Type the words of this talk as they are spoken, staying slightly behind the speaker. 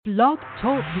Blog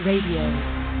Talk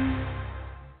Radio.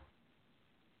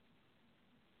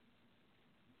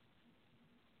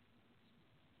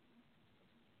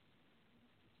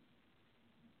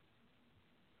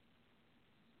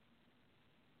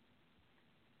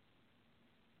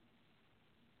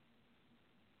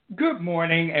 Good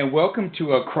morning and welcome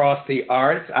to Across the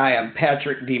Arts. I am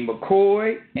Patrick D.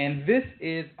 McCoy, and this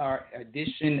is our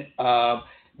edition of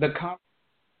the conference.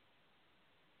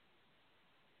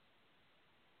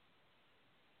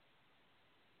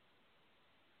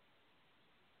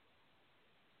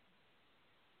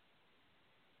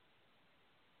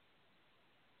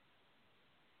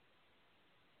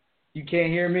 You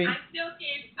can't hear me? I still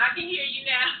can. I can hear you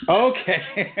now. Okay.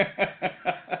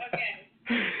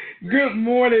 Okay. Good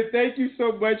morning. Thank you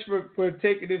so much for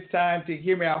taking this time to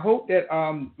hear me. I hope that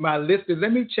my listeners,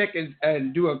 let me check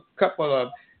and do a couple of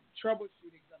troubleshooting.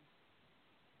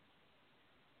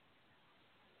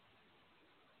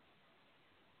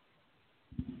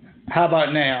 How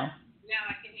about now? Now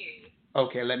I can hear you.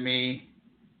 Okay,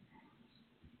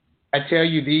 I tell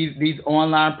you, these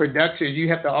online productions, you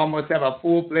have to almost have a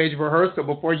full-fledged rehearsal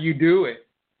before you do it.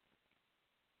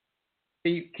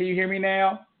 Can you hear me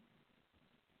now?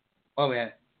 Oh,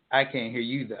 man, I can't hear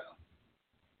you, though.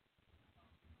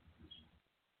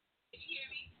 Can you hear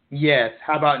me? Yes.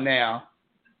 How about now?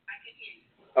 I can hear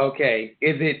you. Okay.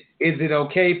 Is it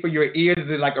okay for your ears? Is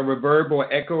it like a reverb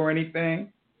or echo or anything?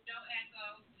 No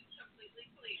echo. It's completely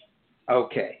clear.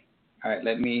 Okay. All right.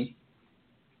 Let me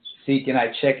see. Can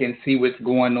I check and see what's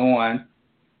going on?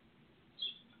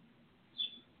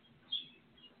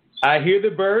 I hear the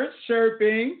birds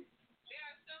chirping. There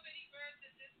are so many birds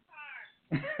in this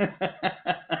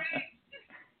park.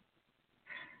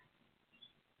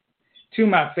 To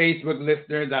my Facebook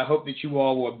listeners, I hope that you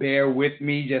all will bear with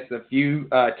me. Just a few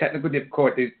technical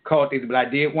difficulties, but I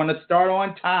did want to start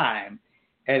on time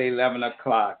at 11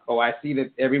 o'clock. Oh, I see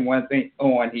that everyone's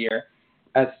on here.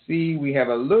 I see we have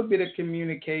a little bit of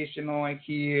communication on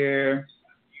here.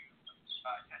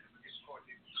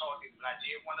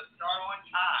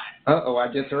 Uh-oh, I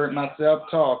just heard myself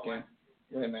talking.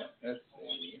 Wait a minute. Let's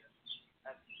see.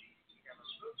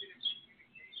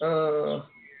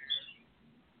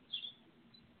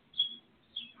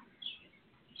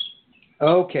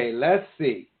 Okay, let's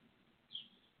see.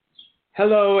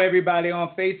 Hello, everybody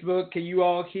on Facebook. Can you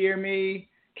all hear me?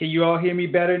 Can you all hear me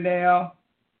better now?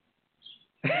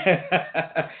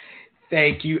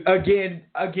 Thank you. Again,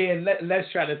 let's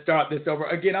try to start this over.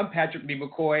 Again, I'm Patrick D.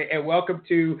 McCoy, and welcome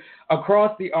to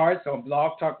Across the Arts on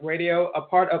Blog Talk Radio, a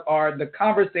part of The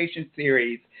Conversation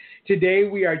series. Today,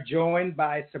 we are joined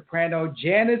by soprano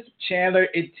Janice Chandler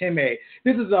Eteme.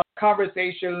 This is a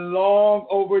conversation long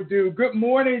overdue. Good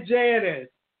morning, Janice.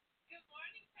 Good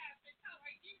morning, Patrick. How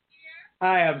are you, dear?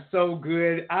 I am so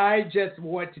good. I just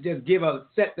want to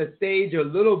set the stage a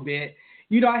little bit.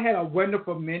 You know, I had a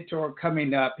wonderful mentor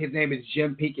coming up. His name is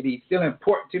Jim Pinkett. He's still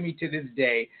important to me to this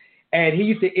day. And he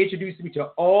used to introduce me to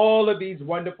all of these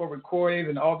wonderful recordings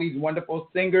and all these wonderful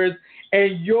singers.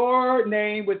 And your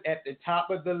name was at the top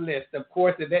of the list. Of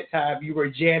course, at that time, you were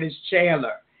Janice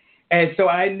Chandler. And so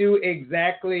I knew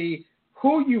exactly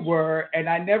who you were. And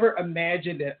I never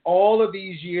imagined that all of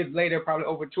these years later, probably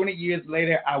over 20 years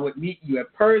later, I would meet you in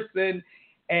person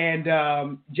and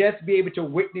just be able to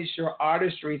witness your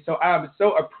artistry. So I'm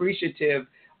so appreciative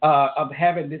of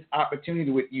having this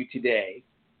opportunity with you today.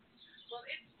 Well,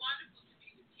 it's wonderful to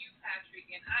be with you, Patrick,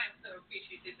 and I am so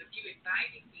appreciative of you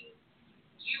inviting me.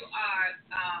 You are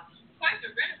quite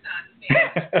the Renaissance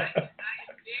man. I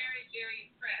am very,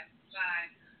 very impressed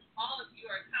by all of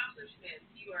your accomplishments.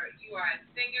 You are a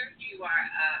singer, you are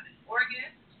an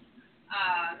organist,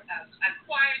 a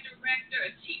choir director,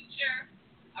 a teacher,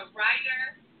 a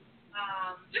writer,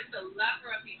 just a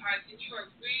lover of the arts, and you are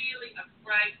really a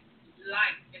bright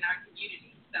light in our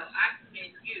community. So I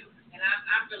commend you, and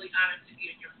I'm really honored to be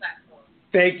on your platform.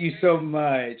 Thank you so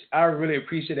much. I really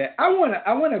appreciate it. I want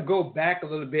to go back a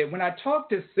little bit. When I talk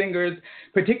to singers,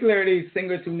 particularly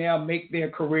singers who now make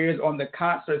their careers on the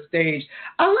concert stage,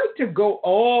 I like to go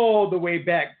all the way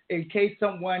back in case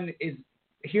someone is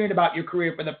hearing about your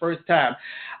career for the first time.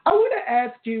 I want to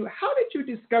ask you, how did you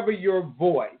discover your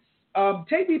voice?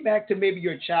 Take me back to maybe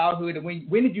your childhood, and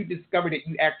when did you discover that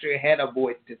you actually had a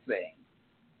voice to sing?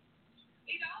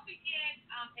 It all began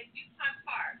at Teton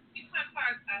Park. Teton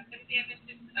Park, St.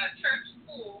 Adventist Church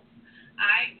School.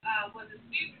 I was a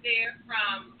student there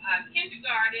from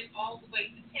kindergarten all the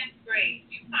way to 10th grade.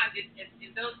 Teton,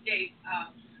 in those days,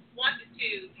 wanted to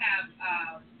have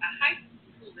a high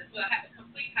school as well, have a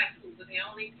complete high school, but they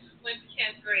only went to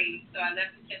 10th grade, so I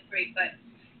left in 10th grade. But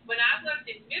when I was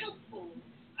in middle school,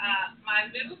 my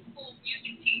middle school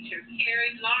music teacher,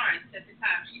 Carrie Lawrence, at the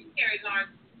time, she's Carrie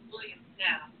Lawrence Williams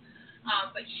now,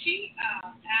 but she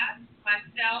asked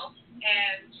myself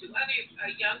and two other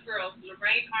young girls,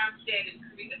 Lorraine Armstead and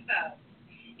Karina Suggs,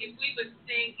 if we would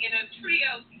sing in a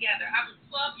trio together. I was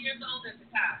 12 years old at the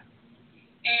time,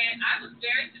 and I was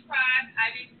very surprised.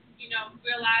 I didn't,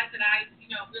 realize that I,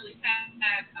 really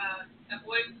had a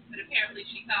voice, but apparently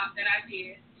she thought that I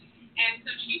did. And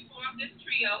so she formed this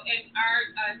trio, and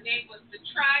our name was the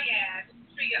Triad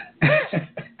Trio.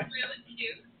 Really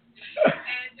cute.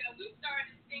 And we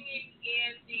started singing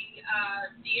in the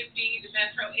DMV, the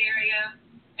metro area,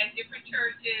 at different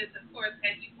churches, of course,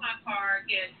 at Teton Park,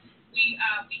 and we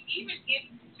even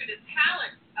entered a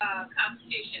talent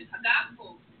competition, a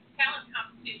gospel talent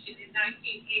competition in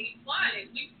 1981, and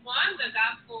we won the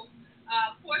gospel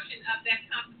portion of that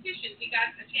competition. We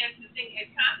got a chance to sing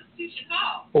at Constitution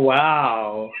Hall.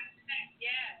 Wow.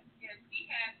 Yes, and we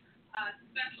had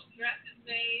special dresses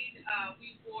made.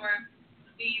 We wore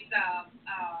these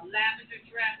lavender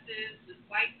dresses with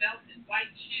white belts and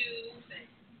white shoes,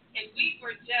 and we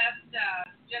were just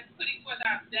putting forth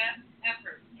our best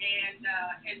effort, and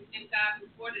God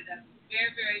rewarded us.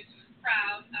 Very, very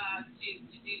proud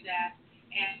to do that,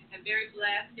 and very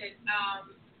blessed. And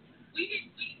we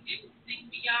didn't think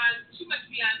too much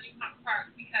beyond Newcomb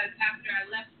Park, because after I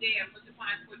left there and went to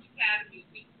Fine Forge Academy,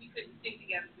 we couldn't sing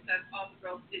together because all the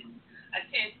girls didn't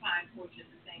attend Fine Forge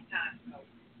at the same time. So,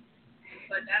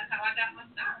 but that's how I got my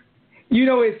start.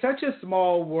 It's such a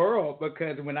small world,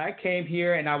 because when I came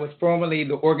here and I was formerly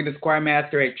the organist choir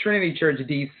master at Trinity Church,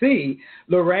 D.C.,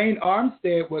 Lorraine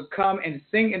Armstead would come and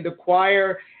sing in the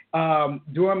choir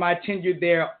during my tenure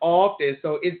there often.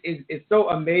 So it's so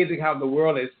amazing how the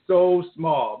world is so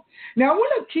small. Now I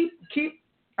want to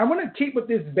keep with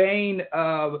this vein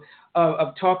of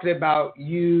talking about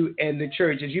you and the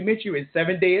church. As you mentioned, you were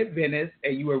Seventh-day Adventist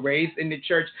and you were raised in the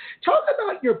church. Talk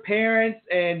about your parents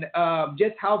and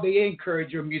just how they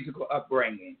encouraged your musical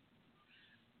upbringing.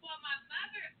 Well, my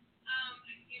mother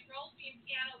enrolled me in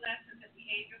piano lessons at the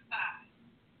age of 5,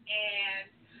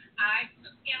 and I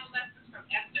took piano lessons from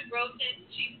Esther Rosen.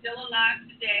 She's still alive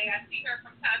today. I see her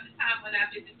from time to time when I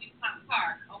visit Newcomb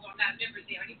Park, although I'm not a member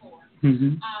there anymore.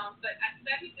 Mm-hmm. But I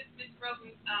studied with Miss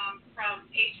Rosen from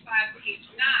age 5 to age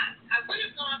 9. I would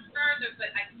have gone further,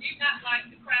 but I did not like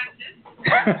to practice. And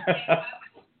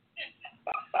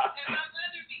my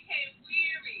mother became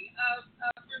weary of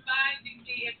reminding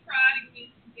me and prodding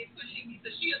me and pushing me. So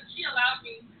she allowed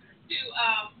me to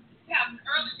have an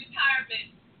early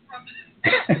retirement from the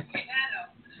piano.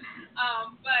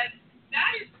 But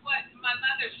that is what my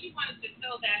mother, she wanted to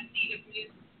sow that seed of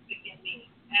music in me.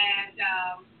 And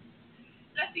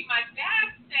let's see, my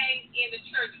dad sang in the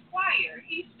church choir.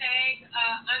 He sang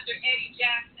under Eddie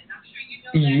Jackson. I'm sure you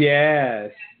know that.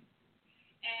 Yes.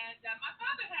 And my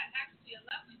father had actually a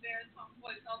lovely baritone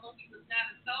voice, although he was not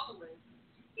a soloist.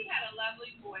 He had a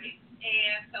lovely voice,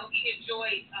 and so he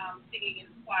enjoyed singing in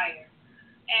the choir.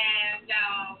 And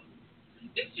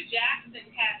Mr. Jackson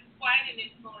had quite an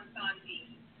influence on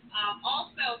me.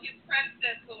 Also, his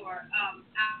predecessor,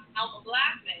 Alma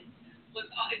Blackman,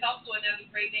 is also another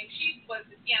great name. She was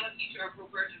the piano teacher of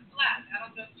Roberta Flack. I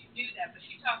don't know if you knew that, but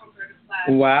she taught Roberta Flack.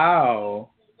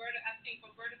 Wow. I think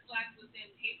Roberta Flack was in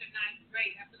 8th or 9th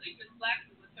grade. I believe Ms.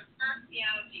 Blackman was her first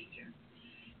piano teacher.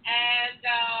 And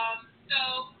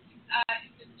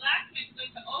Ms. Blackman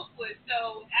went to Oakwood.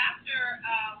 So after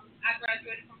I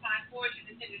graduated from Fine Forge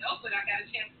and attended Oakwood, I got a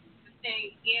chance to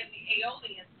sing in the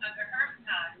Aeolians under her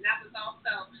time. And that was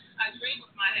also a dream of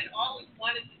mine. I had always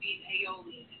wanted to be an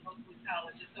Aeolian in Oakwood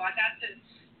College. And so I got to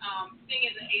sing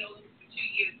in the Aeolians for 2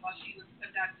 years while she was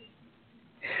conducting.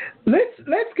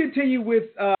 Let's continue with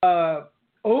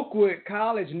Oakwood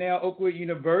College, now Oakwood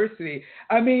University.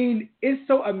 I mean, it's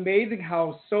so amazing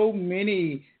how so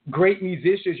many great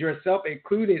musicians, yourself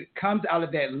included, comes out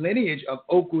of that lineage of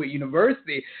Oakwood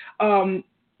University.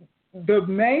 The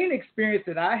main experience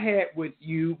that I had with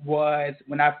you was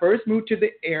when I first moved to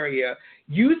the area,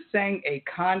 you sang a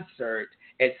concert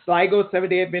at Sligo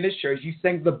Seventh-day Adventist Church. You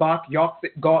sang the Bach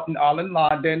Yawksit Galton all in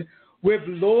London with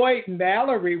Lloyd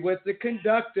Mallory was the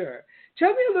conductor.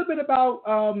 Tell me a little bit about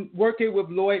working with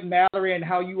Lloyd Mallory and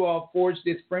how you all forged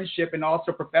this friendship and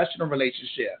also professional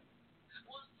relationship.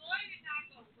 Well, Lloyd and I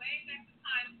go way back to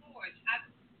Pine Forge. I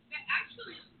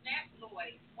actually met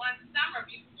Lloyd one summer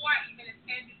before I even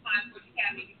attended Pine Forge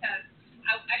Academy, because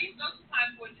I didn't go to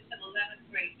Pine Forge until 11th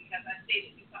grade because I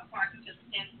stayed at Newcomb Park until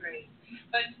 10th grade.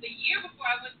 But the year before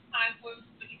I went to Pine Forge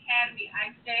Academy,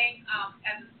 I sang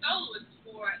as a soloist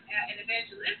for an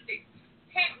evangelistic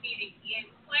tent meeting in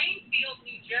Plainfield,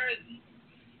 New Jersey.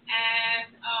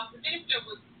 And the minister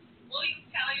was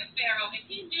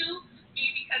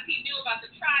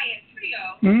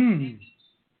Mm.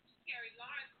 Carrie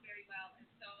Lawrence very well, and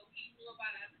so he knew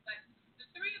about us. But the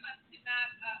three of us did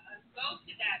not go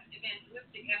to that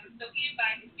evangelistic effort, so he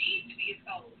invited me to be his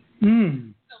host.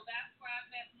 Mm. So that's where I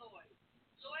met Lloyd.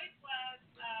 Lloyd was,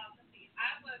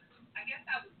 I guess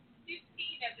I was 15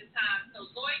 at the time, so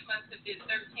Lloyd must have been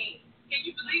 13. Can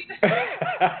you believe that? 13,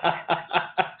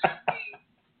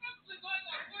 probably going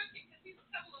on 14, because he's a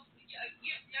couple of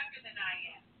years younger than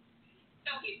I am.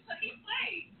 So he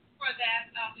played for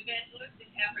that evangelistic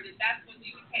effort, and that's when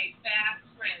we became fast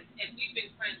friends, and we've been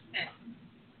friends since.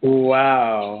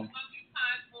 Wow.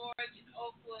 Pine Forge and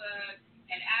Oakwood,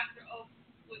 and after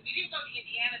Oakwood, we didn't go to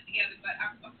Indiana together, but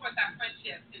of course our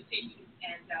friendship continued,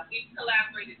 and we've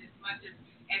collaborated as much as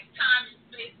time and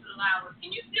space would allow us. Can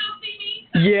you still see me?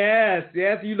 Yes,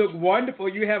 you look wonderful.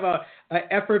 You have a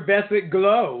effervescent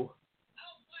glow.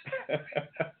 Oh,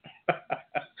 wonderful.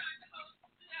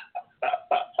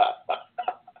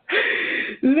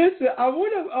 Listen, I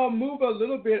want to move a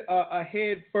little bit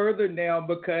ahead further now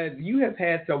because you have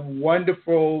had some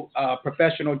wonderful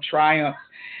professional triumphs.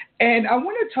 And I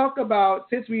want to talk about,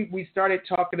 since we started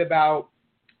talking about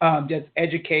just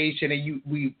education and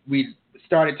we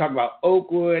started talking about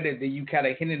Oakwood and then you kind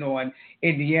of hinted on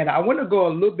Indiana, I want to go a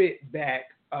little bit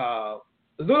back, a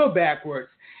little backwards.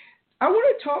 I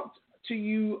want to talk to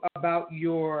you about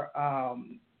your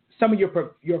some of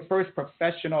your first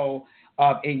professional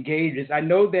engagements. I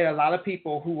know that a lot of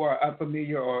people who are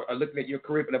unfamiliar or are looking at your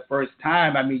career for the first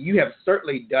time, I mean, you have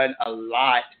certainly done a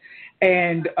lot.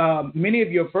 And many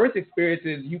of your first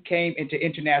experiences, you came into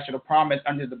international prominence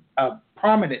under the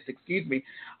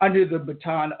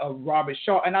baton of Robert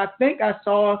Shaw. And I think I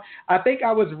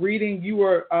was reading you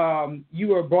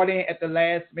were brought in at the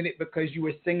last minute because you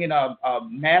were singing a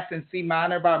Mass in C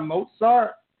minor by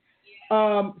Mozart.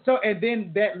 And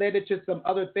then that led into some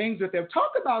other things with him.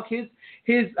 Talk about his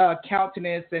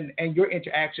countenance and your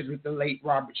interactions with the late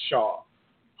Robert Shaw.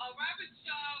 Oh, Robert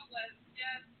Shaw was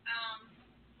just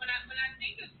when I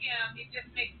think of him, it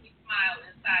just makes me smile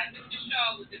inside. Mr.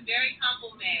 Shaw was a very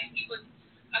humble man. He was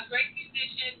a great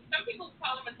musician. Some people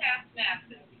call him a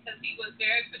taskmaster because he was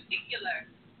very particular,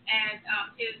 and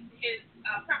his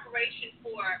preparation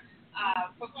for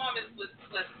performance was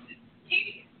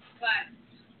tedious, but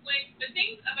the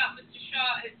thing about Mr.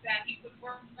 Shaw is that he would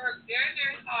work very,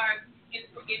 very hard in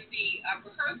the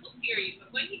rehearsal period,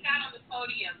 but when he got on the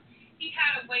podium, he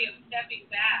had a way of stepping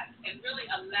back and really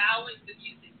allowing the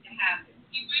music to happen.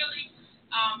 He really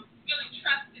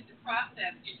trusted the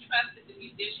process and trusted the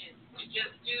musicians to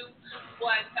just do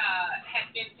what had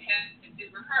been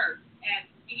rehearsed, and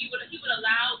he would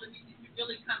allow the music to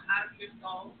really come out of your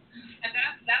soul, and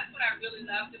that's what I really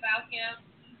loved about him.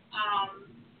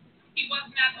 He was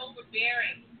not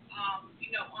overbearing,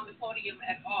 on the podium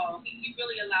at all. He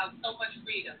really allowed so much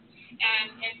freedom.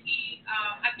 And he,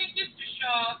 I think Mr.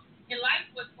 Shaw, in light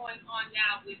of what's going on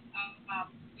now with,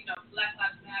 Black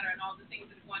Lives Matter and all the things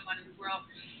that are going on in the world,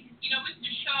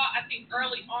 Mr. Shaw, I think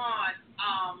early on,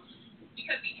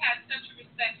 because he had such a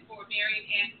respect for Marian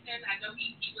Anderson, I know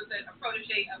he was a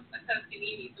protege of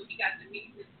Toscanini, so he got to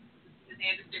meet Mrs.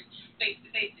 Anderson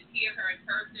face-to-face and hear her in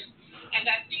person. And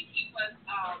I think he was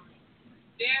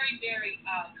very, very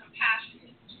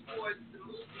compassionate towards the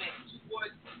movement,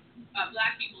 towards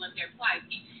Black people and their plight.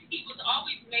 He was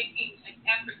always making an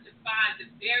effort to find the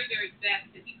very, very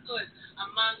best that he could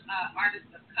among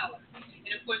artists of color.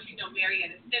 And of course,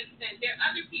 Marietta Simpson. There are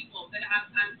other people that I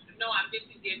know I'm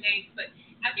missing their names, but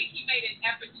I think he made an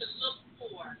effort to look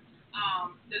for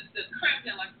the creme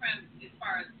de la creme as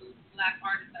far as the Black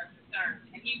artists are concerned.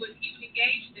 And he would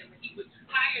engage them and he would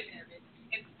hire them.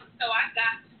 And so I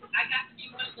got to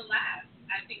be one of the last,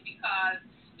 I think, because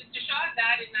Mr. Shaw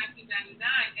died in 1999,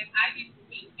 and I didn't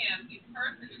meet him in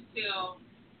person until,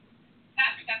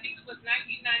 Patrick, I think it was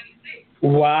 1996.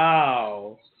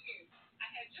 Wow. I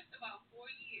had just about 4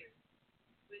 years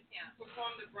with him.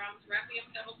 Performed the Brahms Requiem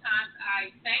several times.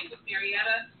 I sang with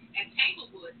Marietta at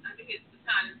Tanglewood under his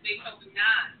baton in Beethoven 9.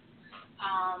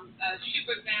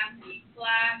 Schubert Mass in E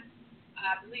flat.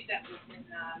 I believe that was in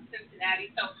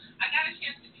Cincinnati. So I got a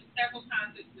chance to do several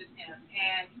concerts with him,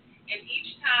 and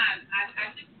each time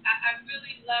I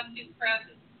really loved his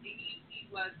presence. He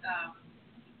was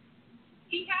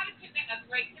he had a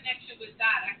great connection with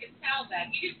God. I could tell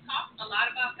that. He didn't talk a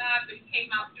lot about God, but he came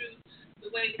out through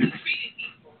the way that he treated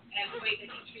people and the way that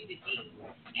he treated me.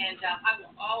 And I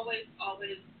will always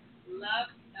love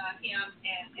him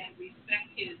and respect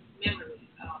his memory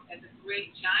as a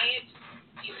great giant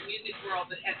in the music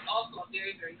world, but as also a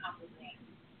very, very humble man.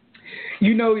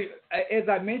 You know, as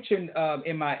I mentioned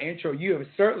in my intro, you have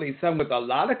certainly sung with a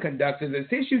lot of conductors. And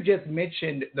since you just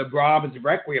mentioned the Brahms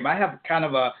Requiem, I have kind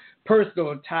of a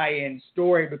personal tie-in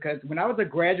story because when I was a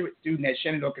graduate student at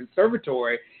Shenandoah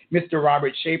Conservatory, Mr.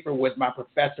 Robert Schaefer was my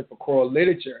professor for choral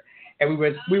literature. And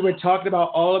we were talking about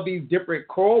all of these different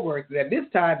choral works. And at this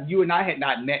time, you and I had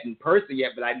not met in person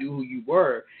yet, but I knew who you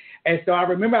were. And so I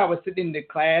remember I was sitting in the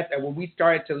class, and when we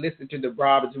started to listen to the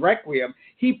Brahms Requiem,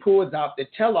 he pulls out the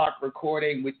Tellock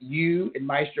recording with you and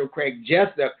Maestro Craig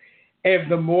Jessup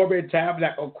and the Morbid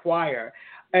Tabernacle Choir.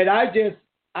 And I just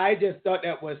thought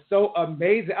that was so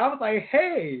amazing. I was like,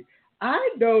 hey, I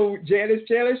know Janice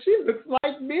Chandler. She looks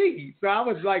like me. So I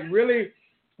was like really,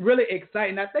 really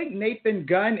excited. And I think Nathan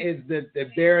Gunn is the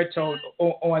baritone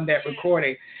on that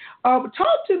recording.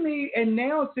 Talk to me, and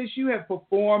now since you have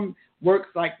performed works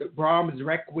like the Brahms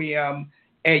Requiem,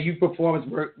 and you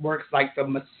perform works like the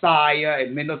Messiah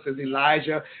and Mendelssohn's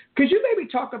Elijah, could you maybe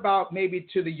talk about maybe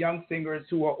to the young singers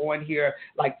who are on here,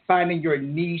 like finding your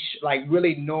niche, like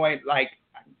really knowing, like,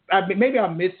 maybe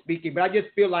I'm misspeaking, but I just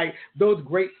feel like those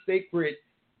great sacred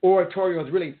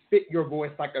oratorios really fit your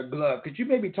voice like a glove. Could you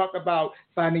maybe talk about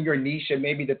finding your niche and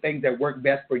maybe the things that work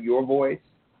best for your voice?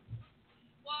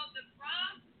 Well, the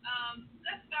Brahms,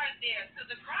 let's start there. So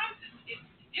the Brahms is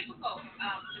difficult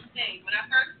to sing. When I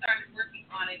first started working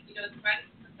on it, you know, it's right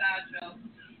in Passaggio,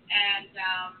 and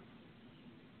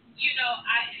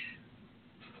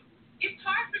it's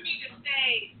hard for me to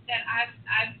say that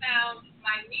I found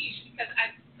my niche because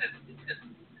to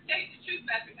tell you the truth,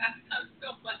 Patrick, I've done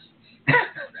so much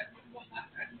repertoire.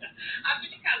 I've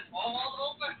been kind of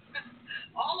all over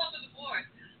the board.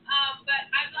 But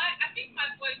I think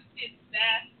my voice fits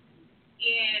best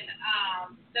in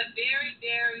the very,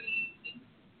 very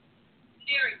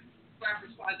lyric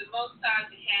repertoire, the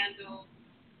Mozart, the Handel.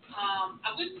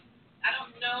 I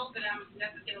don't know that I'm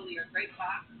necessarily a great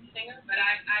Bach singer, but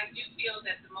I do feel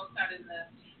that the Mozart and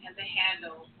the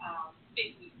Handel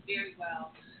fit me very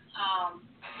well.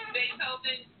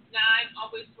 Beethoven 9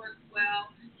 always works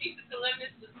well. Jesus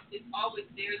Solemnis is always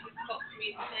very difficult for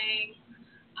me to sing.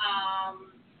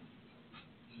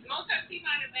 Mozart C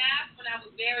minor mass when I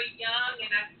was very young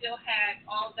and I still had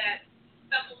all that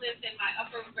suppleness in my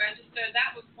upper register.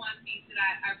 That was one piece that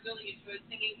I really enjoyed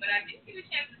singing, but I didn't get a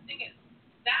chance to sing it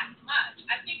that much.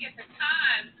 I think at the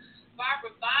time,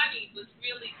 Barbara Bonney was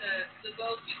really the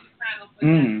go-to soprano for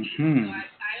that piece, so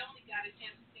I only got a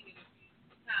chance to sing it a few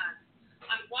times.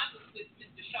 One was with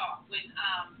Mr. Shaw when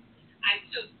I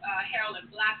took Harold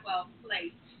Blackwell's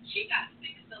place. She got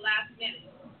sick at the last minute,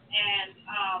 and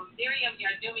Miriam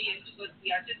Yardumian, who was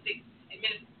the artistic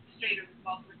administrator of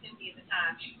Baltimore Symphony at the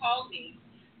time, she called me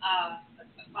 5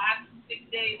 to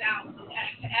 6 days out to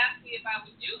ask me if I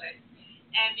would do it.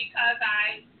 And because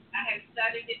I had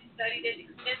studied it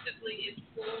extensively in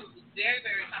school, was very,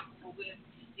 very comfortable with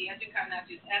the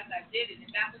Encarnatus as I did it,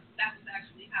 and that was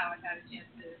actually how I got a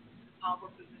chance to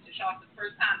work with Mr. Shaw for the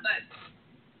first time. But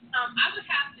I would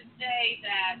have to say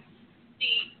that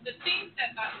the things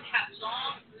that have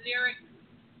long lyric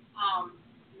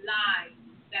lines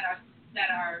that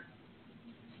are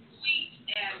sweet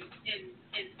and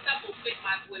supple fit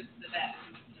my voice the best.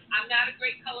 I'm not a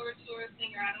great coloratura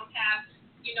singer. I don't have,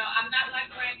 I'm not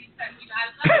like Brandy. I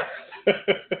love her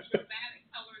dramatic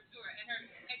coloratura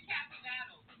and Kathy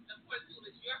Battle, of course, who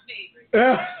is your favorite.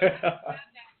 I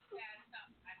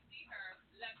see her,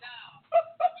 let down.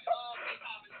 We all pay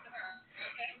homage to her,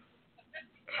 okay?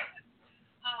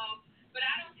 But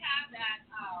I don't have that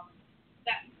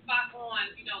spot on,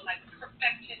 like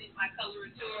perfection in my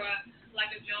coloratura,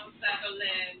 like a Joan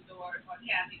Sutherland or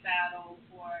Kathy Battle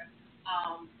or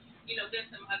there's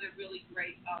some other really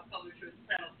great coloratura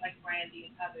sopranos like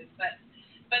Brandy and others. But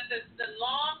the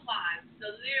long lines,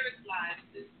 the lyric lines,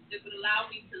 that would allow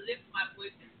me to lift my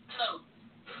voice and float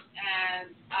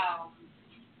and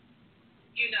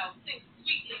sing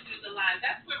sweetly through the lines.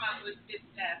 That's where my voice fits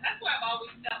best. That's where I've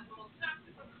always felt the most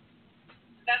comfortable.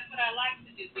 That's what I like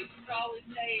to do. We used to always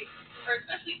say, or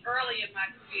especially early in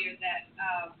my career, that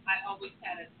I always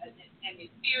had an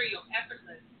ethereal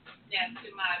effortlessness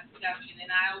to my production, and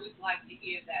I always like to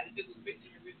hear that. If it was written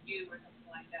in a review or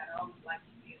something like that, I always like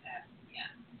to hear that.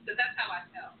 Yeah, so that's how I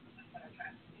felt. That's what I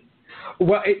tried to do.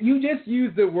 Well, you just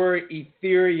used the word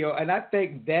ethereal, and I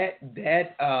think that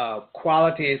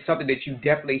quality is something that you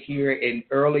definitely hear in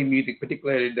early music,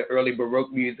 particularly the early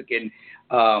Baroque music,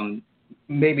 and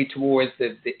maybe towards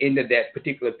the end of that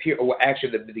particular period, or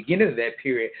actually the beginning of that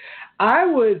period. I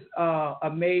was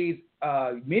amazed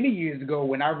many years ago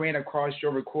when I ran across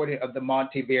your recording of the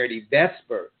Monteverdi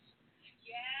Vespers.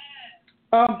 Yes.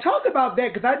 Talk about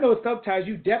that, because I know sometimes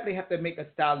you definitely have to make a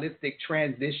stylistic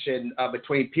transition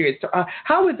between periods. So,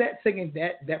 how was that singing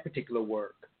that particular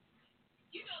work?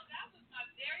 You know, that was my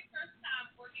very first time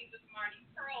working with Marty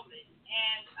Perlman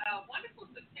and a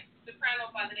wonderful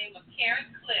soprano by the name of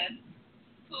Karen Cliff,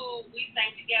 who we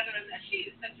sang together, and she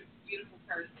is such a beautiful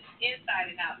person, inside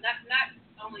and out. Not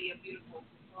only a beautiful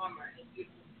performer and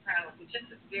beautiful soprano, but just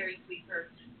a very sweet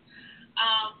person.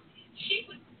 She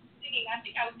was singing, I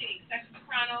think I was singing second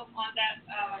soprano on that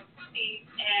piece,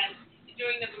 and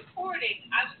during the recording,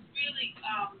 I was really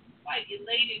quite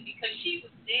elated because she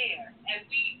was there, and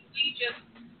we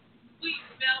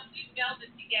melded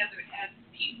together as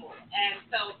people, and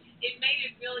so it made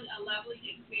it really a lovely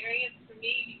experience for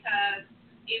me because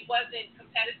it wasn't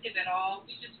competitive at all.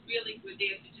 We just really were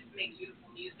there to just make beautiful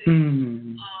music.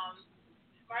 Mm.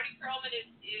 Marty Perlman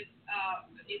is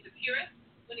a purist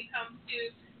when it comes to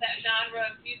that genre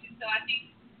of music, so I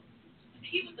think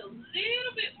he was a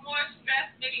little bit more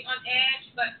stressed, maybe on edge,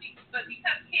 but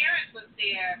because Karen was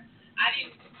there,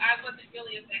 I wasn't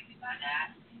really affected by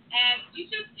that, and we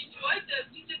just enjoyed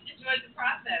the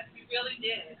process. We really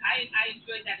did. I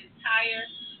enjoyed that entire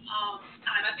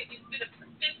time. I think we spent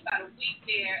about a week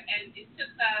there, and it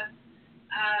took us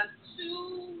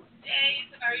 2 days,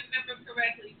 if I remember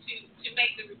correctly, to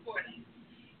make the recording.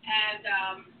 And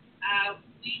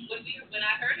when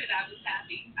I heard it, I was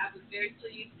happy. I was very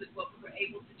pleased with what we were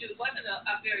able to do. It wasn't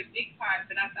a very big part,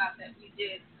 but I thought that we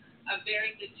did a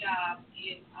very good job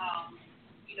in,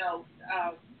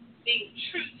 being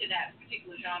true to that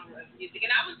particular genre of music. And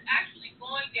I was actually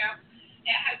going there, and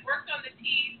I had worked on the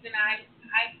piece, and I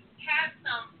had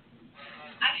some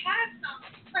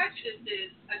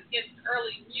prejudices against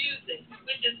early music,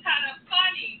 which is kind of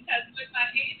funny because with my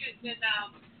agent, when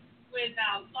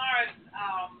Lawrence,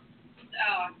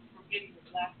 I'm forgetting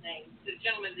his last name, the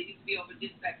gentleman that used to be over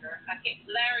Disbecker,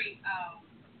 Larry,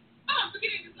 I'm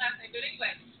forgetting his last name, but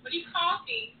anyway, when he called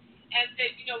me and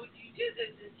said, would you do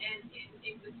this, and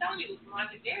he was telling me it was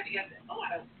Monteverdi, I said,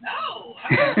 I don't know.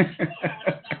 I'm not sure. I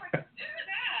don't know if I can do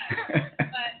that.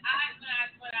 But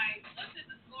when I looked at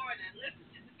the score and I listened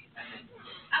to the piece, I said,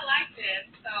 I like this.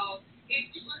 So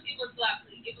it was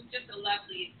lovely. It was just a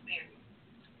lovely experience.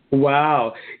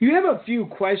 Wow. You have a few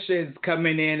questions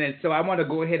coming in, and so I want to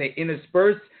go ahead and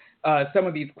intersperse some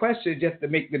of these questions just to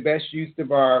make the best use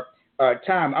of our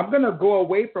time. I'm going to go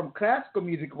away from classical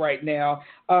music right now.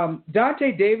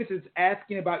 Dante Davis is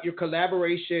asking about your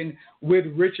collaboration with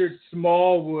Richard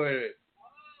Smallwood.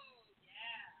 Oh,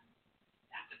 yeah.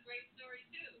 That's a great story,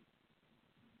 too.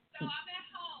 So I'm at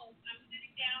home. I'm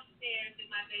sitting downstairs in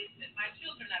my basement. My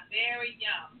children are very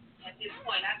young at this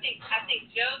point. I think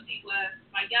Josie was,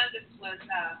 my youngest was,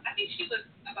 I think she was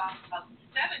about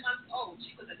 7 months old.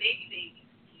 She was a baby.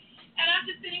 And I'm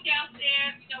just sitting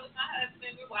downstairs, with my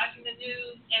husband. We're watching the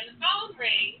news, and the phone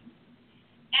rings,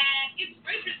 and it's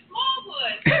Richard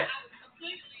Smallwood. And I was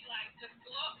completely just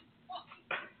blown.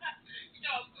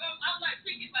 I'm like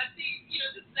picking my teeth,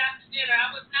 this is after dinner.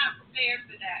 I was not prepared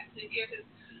for that, to hear his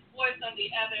voice on the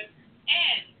other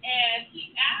end. And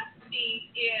he asked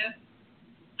me if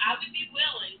I would be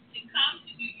willing to come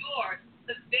to New York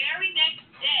the very next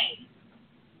day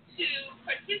to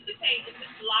participate in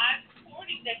this live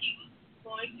recording that he was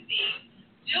going to be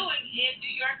doing in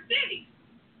New York City.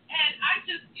 And I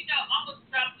just, almost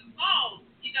dropped the phone.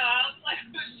 I was like,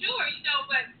 for sure,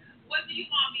 but what do you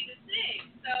want me to sing?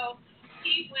 So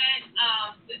he went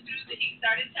he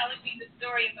started telling me the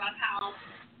story about how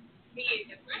he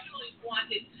originally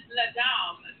wanted La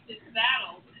Dame, this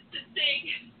battle, to sing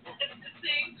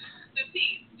the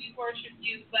piece, We Worship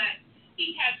You, but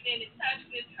he had been in touch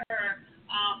with her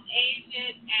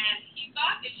agent, and he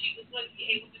thought that she was going to be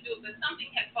able to do it, but something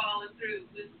had fallen through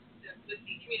with the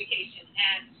communication,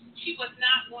 and she was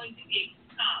not going to be able to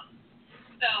come.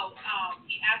 So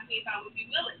he asked me if I would be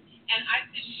willing, and I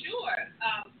said sure,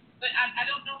 but I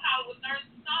don't know how I would learn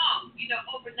the song,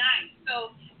 overnight.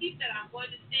 So he said, I'm going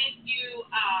to send you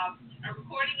a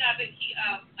recording of it,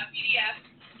 a PDF,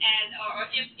 and or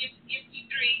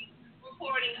MP3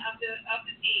 recording of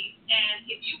the piece, and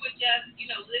if you would just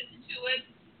listen to it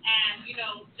and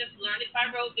just learn it by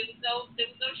rote. There was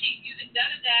no sheet music,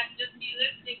 none of that. Just be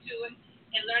listening to it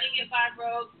and learning it by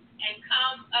rote, and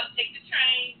come up, take the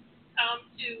train, come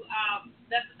to I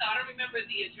don't remember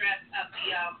the address of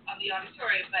the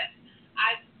auditorium, but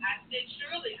I said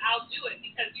surely I'll do it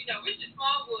because Richard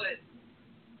Smallwood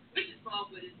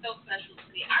is so special to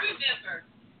me. I remember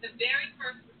the very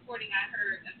first recording I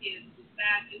heard of his was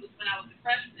back. It was when I was a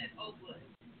freshman at Oakwood,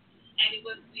 and it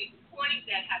was the recording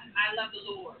that had I Love the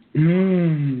Lord.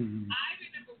 I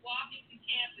remember walking to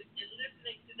campus and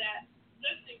listening to that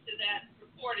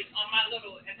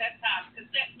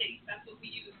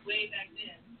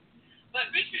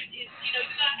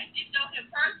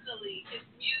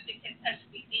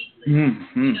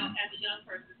you know, as a young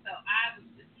person. So I was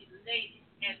just elated.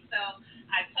 And so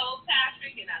I told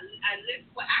Patrick, and I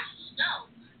listened. Well, actually, no.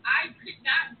 I could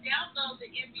not download the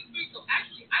MP3. So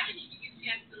actually, I didn't even get a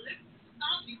chance to listen to the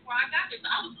song before I got there. So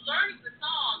I was learning the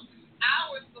song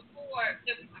hours before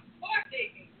it was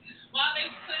recording. While they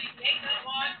were putting makeup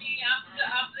on me,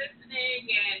 I'm listening,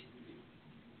 and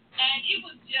it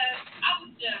was just, I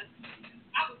was just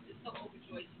so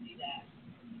overjoyed to see that.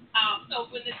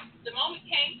 So when the moment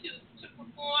came to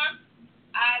perform,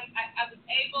 I was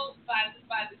able, by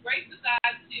the grace of God,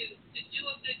 to do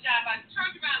a good job. I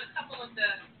turned around a couple of the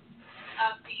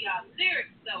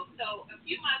lyrics, though. So a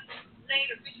few months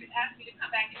later, Richard asked me to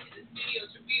come back into the studio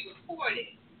to re-record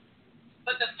it.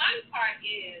 But the funny part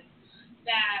is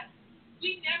that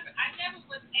I never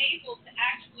was able to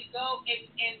actually go and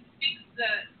fix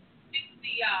the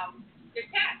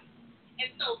text.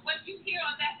 And so what you hear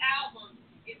on that album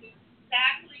is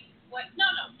exactly what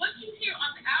you hear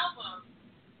on the album.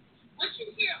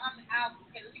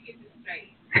 Okay, let me get this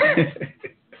straight. I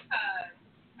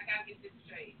gotta get this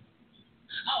straight.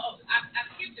 I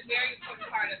skipped a very important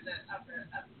part of the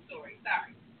story.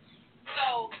 Sorry.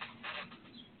 So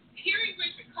hearing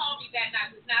Richard call me that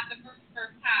night was not the first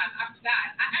time. I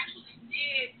forgot. I actually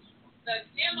did the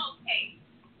demo tape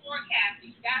for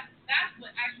Kathy. That's what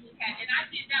actually happened. And I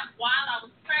did that while I was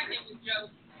pregnant with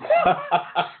Josie. I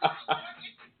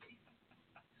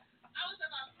was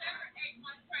about 7 or 8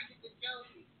 months pregnant with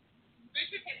Josie.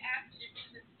 Richard had asked me to do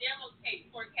this demo tape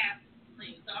for Kathy.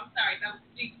 So I'm sorry, that was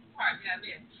the big part that I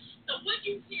missed. So what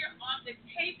you hear on the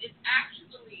tape is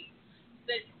actually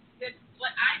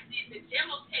what I did, the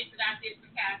demo tape that I did for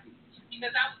Kathy,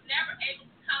 because I was never able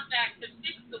to come back to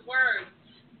fix the words.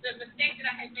 The mistake that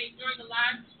I had made during the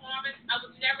live performance, I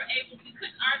was never able to, because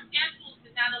our schedules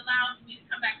did not allow me to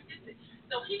come back and fix it.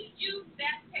 So he used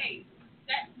that tape,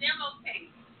 that demo tape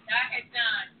that I had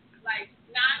done like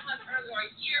 9 months earlier or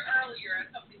a year earlier or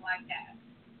something like that.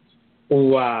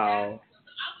 Wow. So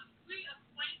I was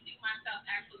reacquainting myself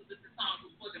actually with the song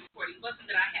before the recording. It wasn't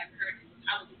that I hadn't heard it,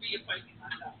 I was reacquainting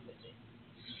myself with it.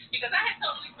 Because I had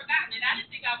totally forgotten it. I didn't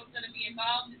think I was going to be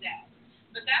involved in that.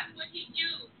 But that's what he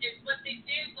used. And what they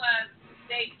did was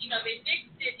they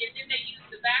mixed it, and then they used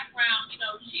the background,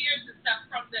 cheers and stuff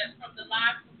from the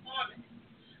live performance.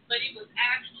 But it was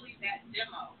actually that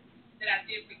demo that I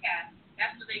did for Kathy.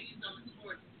 That's what they used on the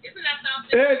recording. Isn't that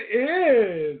something? It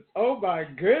is. Oh my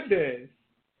goodness.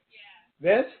 Yeah.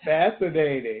 That's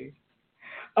fascinating.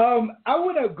 I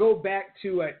want to go back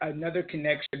to another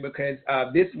connection because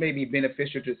this may be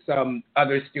beneficial to some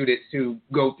other students who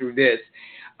go through this.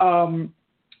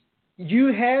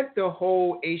 You had the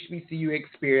whole HBCU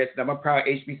experience. And I'm a proud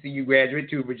HBCU graduate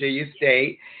too, Virginia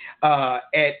State.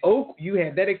 At Oak, you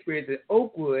had that experience at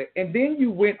Oakwood, and then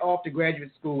you went off to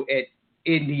graduate school at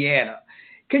Indiana.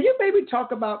 Can you maybe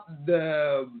talk about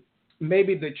the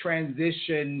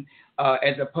transition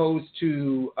as opposed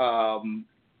to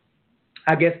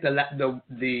I guess the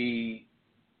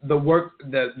work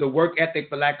ethic,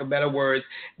 for lack of better words,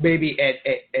 maybe at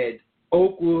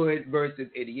Oakwood versus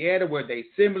Indiana? Were they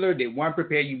similar? Did one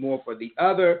prepare you more for the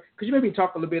other? Could you maybe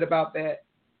talk a little bit about that?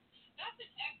 That's an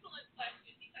excellent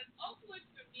question, because Oakwood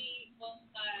for me was,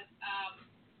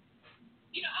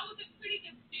 I was a pretty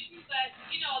good student, but,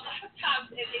 a lot of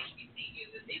times at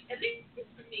HBCUs, at least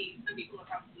for me, some people are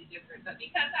probably different, but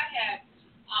because I had,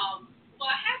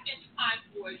 I had been to Pine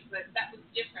Forge, but that was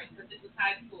different because it was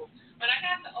high school. When I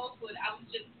got to Oakwood, I was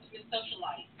just a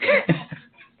socialite. I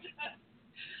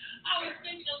was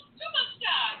spending too much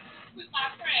time with my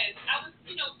friends. I was,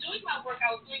 doing my work.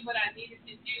 I was doing what I needed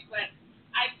to do, but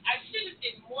I should have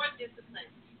been more disciplined.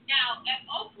 Now, at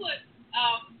Oakwood,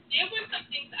 there were some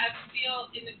things I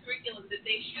feel in the curriculum that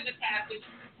they should have had, which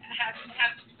have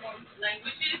to do more with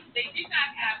languages. They did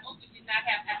not have, Oakwood did not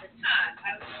have at the time,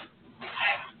 I don't know if they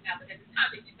have now, but at the time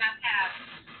they did not have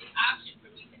the option for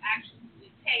me to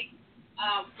actually take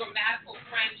grammatical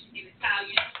French and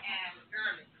Italian and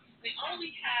German. They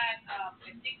only had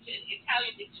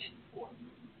Italian diction course.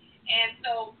 And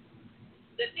so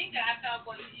the thing that I found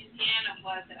going to Indiana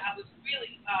was that I was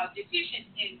really deficient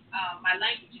in my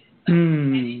languages. So,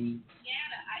 and in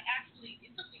Indiana,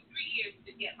 it took me 3 years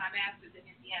to get my master's in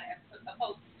Indiana as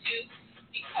opposed to 2,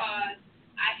 because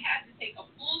I had to take a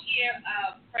full year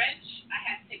of French, I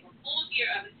had to take a full year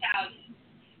of Italian,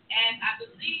 and I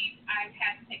believe I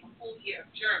had to take a full year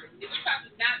of German. We're talking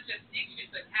not just diction,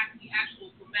 but the actual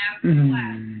grammatical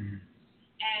class.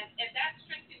 And that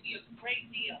strengthened me a great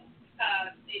deal,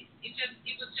 because it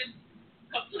was just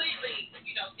completely,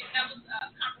 that was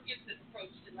a comprehensive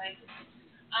approach to language.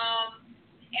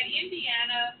 At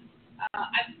Indiana,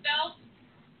 I felt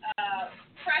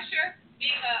pressure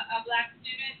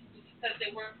because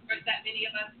there weren't that many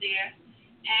of us there.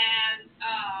 And,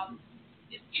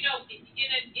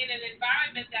 in an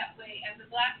environment that way, as a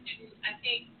black student, I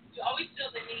think you always feel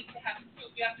the need to have to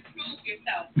prove. You have to prove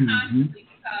yourself constantly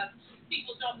because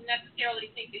people don't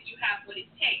necessarily think that you have what it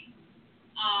takes.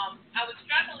 I was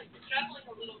struggling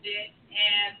a little bit,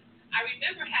 and I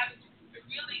remember having to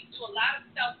really do a lot of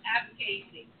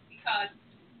self-advocating because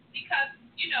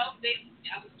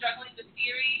I was struggling with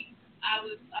theory. I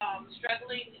was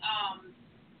struggling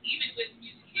even with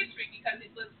music history because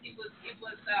it was 8 o'clock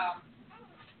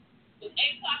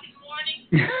in the morning.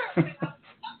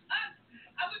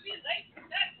 I would be late for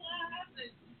that class,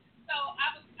 and so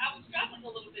I was struggling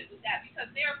a little bit with that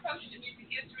because their approach to music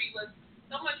history was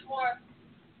so much more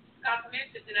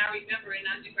comprehensive than I remember in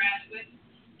undergraduate,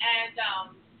 and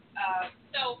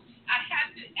so I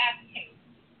had to advocate.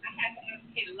 I had to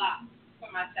advocate a lot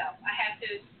for myself. I had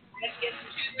to get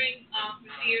some tutoring for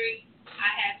theory. I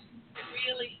had to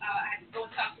really I had to go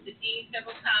and talk to the dean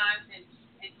several times and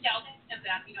tell him that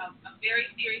I'm very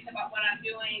serious about what I'm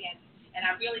doing and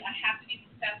I have to be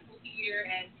successful here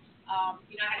and I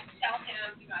had to tell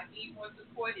him I need more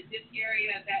support in this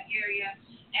area, that area,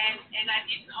 and I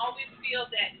didn't always feel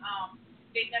that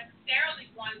they necessarily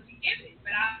wanted to give it,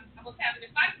 but I was having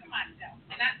to fight for myself,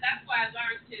 and that's why I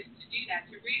learned to do that,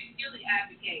 to really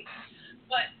advocate.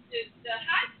 But the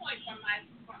high point for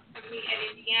me at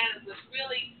Indiana was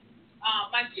really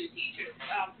my two teachers,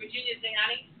 Virginia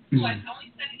Zayani, who I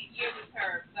only spent a year with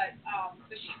her, but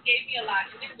she gave me a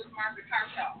lot, and then it was Margaret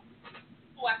Harshaw,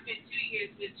 who I spent 2 years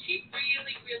with. She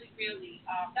really, really, really,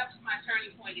 that was my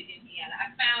turning point in Indiana.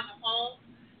 I found a home.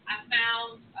 I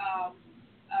found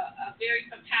a very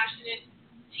compassionate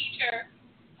teacher,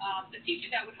 a teacher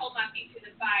that would hold my feet to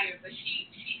the fire, but she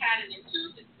had an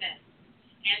intuitive sense,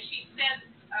 and she sensed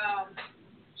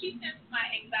my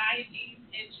anxieties,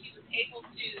 and she was able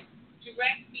to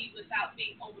direct me without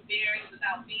being overbearing,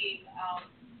 without being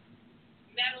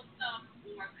meddlesome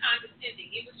or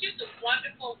condescending. It was just a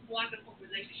wonderful, wonderful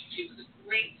relationship. She was a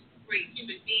great, great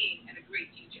human being and a great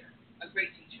teacher.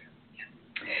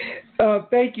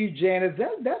 Thank you, Janice.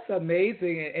 That's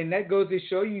amazing, and that goes to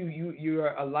show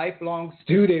you're a lifelong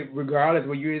student. Regardless,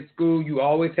 when you're in school, you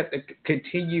always have to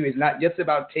continue. It's not just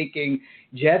about taking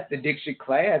just the diction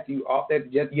class. You have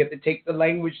to take the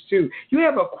language too. You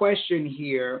have a question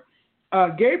here.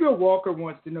 Gabriel Walker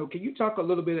wants to know: can you talk a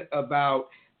little bit about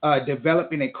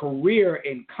developing a career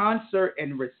in concert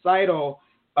and recital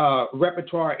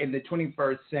repertoire in the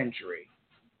 21st century?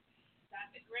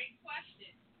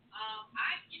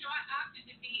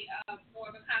 More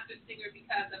of a concert singer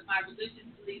because of my religious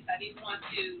beliefs. I didn't want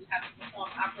to have to perform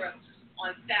opera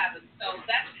on Sabbath. So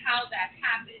that's how that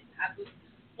happened. I was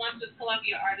once with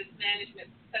Columbia Artist Management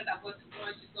because I wasn't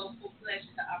going to go full-fledged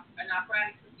to an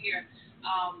operatic career.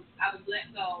 I was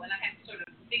let go, and I had to sort of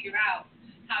figure out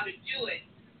how to do it.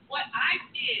 What I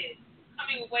did,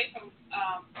 coming away from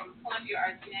Columbia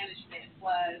Artist Management,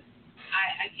 was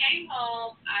I came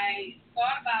home, I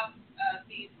thought about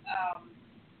these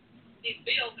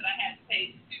bills that I had to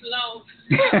pay, student loans,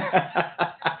 and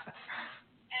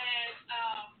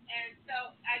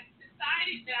so I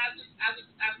decided that I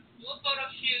would do a photo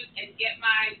shoot and get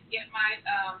my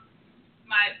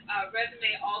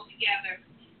resume all together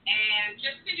and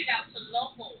just send it out to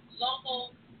local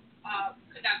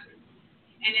conductors.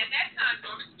 And at that time,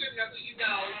 Norman Scribner, who you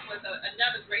know, was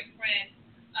another great friend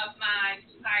of mine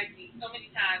who hired me so many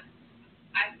times.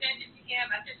 I sent it to him.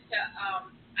 I sent it to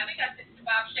I think I sent it to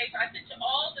Bob Schaefer. I sent it to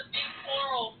all the big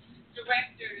choral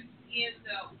directors in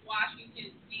the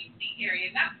Washington, D.C.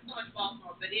 area, not so much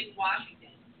Baltimore, but in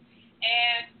Washington.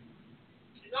 And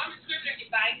Norman Scribner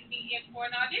invited me in for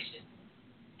an audition.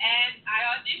 And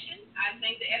I auditioned. I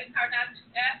sang the Edith Carnaz's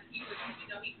F. He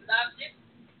loved it.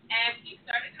 And he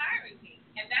started hiring me.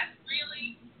 And that's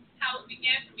really how it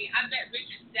began for me. I met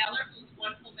Richard Zeller, who's a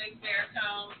wonderful bass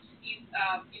baritone. He's,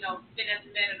 been at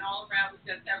the Met and all around. We've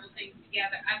done several things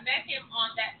together. I met him on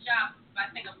that job by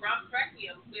singing a Brahms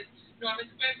Requiem with Norman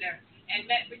Scribner and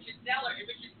met Richard Zeller. And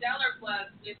Richard Zeller was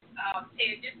with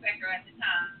Ted Disbecker at the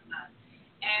time.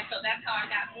 And so that's how I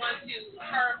got onto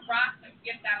her roster,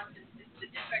 get out of the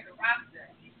Disbecker roster.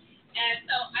 And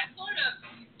so I sort of,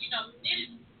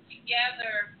 knitted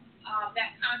together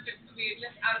that concert career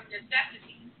just out of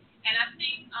necessity. And I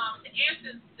think to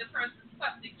answer the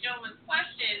gentleman's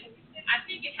question, I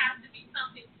think it has to be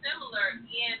something similar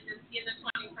in the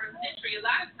 21st century. A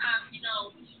lot of times,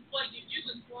 what you do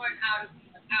is born out of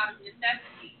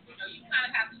necessity. You kind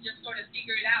of have to just sort of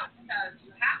figure it out because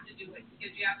you have to do it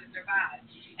because you have to survive.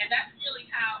 And that's really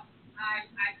how I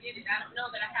did it. I don't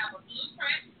know that I have a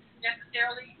blueprint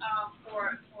necessarily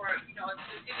for a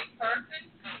specific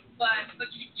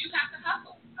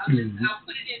I'll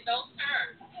put it in those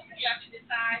terms. You have to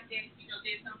decide that,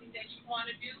 there's something that you want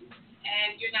to do,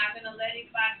 and you're not going to let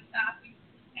anybody stop you,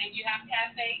 and you have to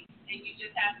have faith, and you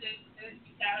just have to,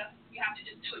 you have to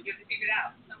just do it. You have to figure it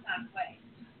out some kind of way.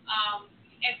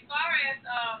 As far as,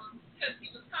 because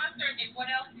he was concert and what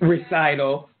else?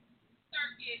 Recital.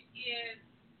 Circuit is,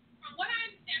 from what I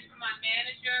understand from my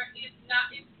manager, it's not,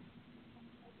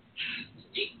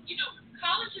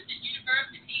 colleges and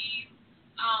universities,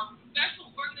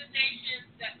 special organizations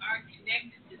that are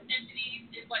connected to symphonies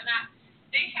and whatnot,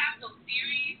 they have those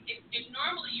series, and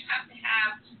normally you have to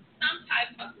have some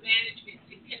type of management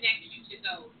to connect you to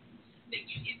those.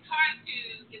 It's hard to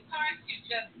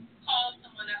just call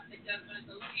someone up that does one of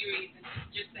those series and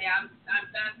just say, I'm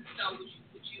done, so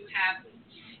would you have me?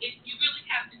 You really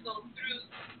have to go through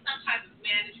some type of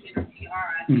management or PR,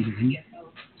 I think, to get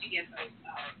those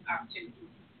opportunities.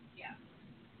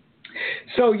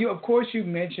 So of course, you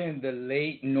mentioned the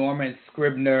late Norman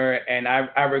Scribner, and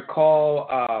I recall,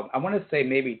 I want to say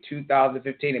maybe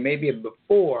 2015, and maybe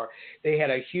before, they had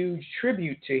a huge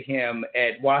tribute to him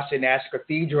at Washington National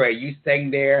Cathedral. You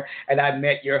sang there, and I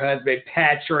met your husband,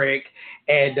 Patrick,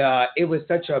 and it was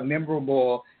such a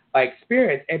memorable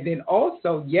experience. And then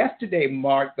also, yesterday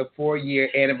marked the 4-year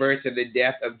anniversary of the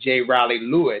death of J. Riley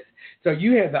Lewis. So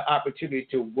you had the opportunity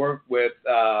to work with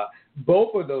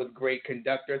both of those great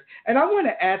conductors. And I want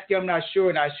to ask you, I'm not sure,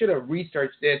 and I should have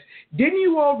researched this, didn't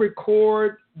you all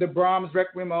record the Brahms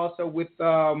Requiem also with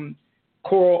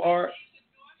choral art?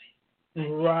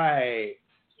 Right.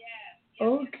 Yeah.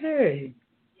 Okay.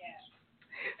 Yeah.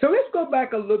 So let's go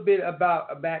back a little bit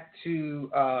back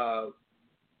to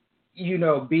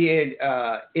being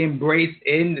embraced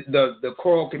in the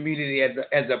choral community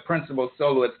as a principal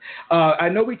soloist. I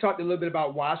know we talked a little bit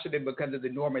about Washington because of the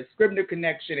Norman Scribner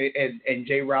connection and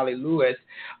J. Riley Lewis.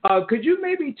 Could you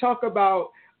maybe talk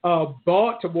about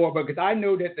Baltimore? Because I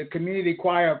know that the community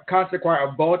choir, concert choir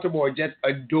of Baltimore just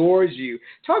adores you.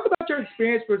 Talk about your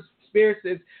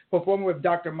experiences performing with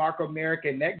Dr. Marco Merrick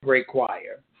and that great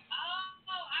choir.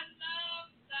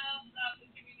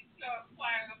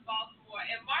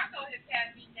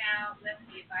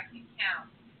 I can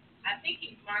count. I think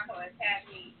Marco has had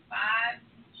me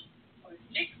 5 or 6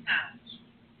 times.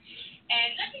 And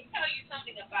let me tell you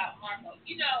something about Marco.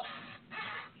 He has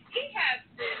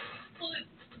this fluid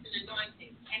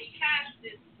anointing, and he has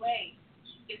this way,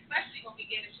 especially when we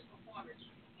get into performance.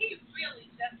 He really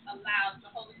just allows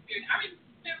the Holy Spirit. I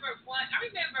remember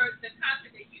the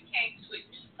concert that you came to at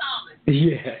New Psalmist.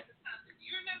 Yes. Do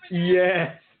you remember that?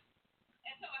 Yes.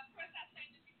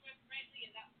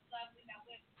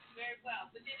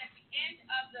 Well, but then at the end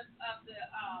of the concert,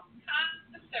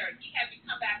 he had me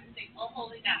come back and sing "Oh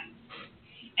Holy Night,"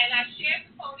 and I shared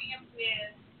the podium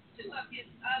with 2 of his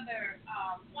other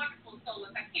wonderful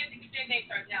soloists. I can't think of their names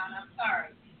right now, and I'm sorry.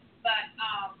 But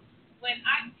when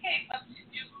I came up to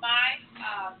do my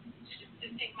to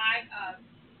sing my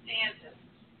stanzas,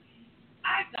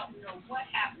 I don't know what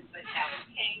happened, but heaven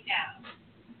came down,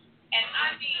 and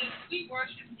I mean, we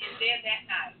worshipped in there that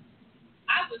night.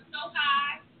 I was so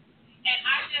high. And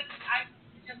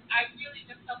I really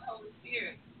just felt the Holy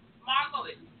Spirit. Marco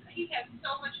he has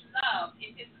so much love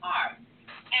in his heart.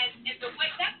 And the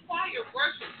way that choir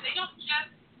worships, they don't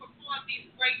just perform these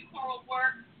great choral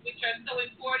works, which are so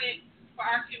important for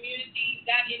our community.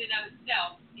 That in and of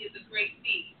itself is a great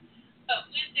feat. But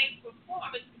when they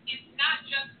perform, it's not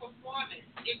just performance.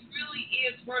 It really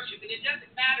is worship. And it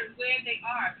doesn't matter where they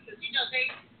are, because,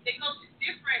 they go to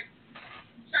different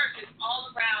churches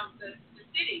all around the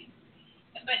city.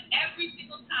 But every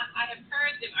single time I have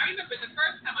heard them, I remember the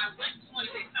first time I went to one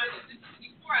of their concerts, this was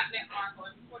before I met Marco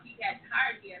and before he had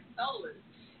hired me as soloist.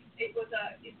 It was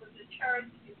a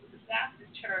church, it was a Baptist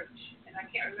church, and I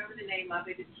can't remember the name of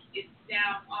it. It's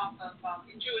down off of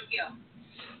in Druid Hill.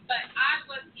 But I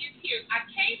was in here. I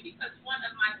came because one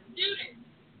of my students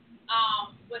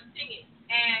was singing,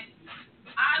 and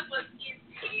I was in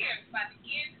tears by the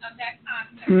end of that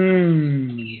concert.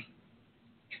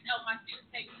 My student's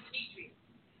name was Demetrius.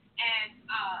 And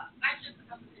I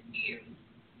was in tears.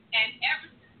 And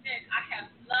ever since then, I have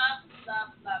loved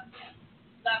him.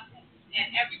 And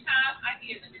every time I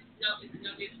hear them, it's no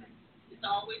different. It's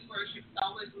always worship. It's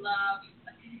always love.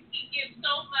 He gives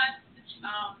so much.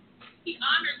 He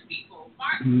honors people.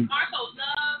 Marco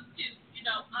loves to,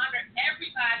 honor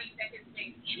everybody that has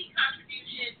made any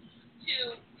contribution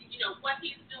to, what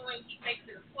he's doing. He makes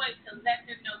it a point to let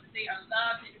them know that they are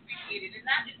loved and appreciated. And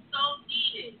that is so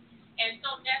needed and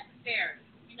so necessary,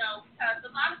 because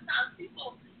a lot of times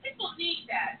people need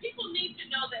that. People need to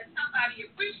know that somebody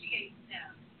appreciates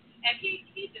them. And he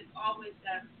just always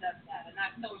does that, and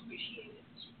I so appreciate it.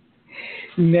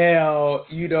 Now,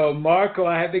 Marco,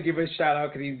 I have to give a shout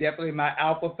out because he's definitely my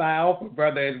Alpha Phi Alpha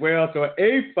brother as well. So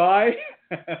A Phi.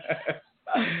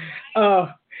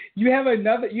 You have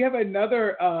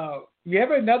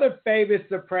another famous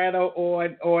soprano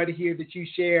on here that you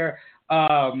share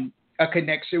a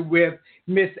connection with,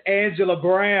 Miss Angela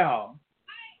Brown.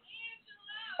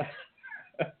 Hi,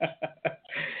 Angela.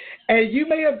 And you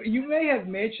may have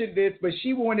mentioned this, but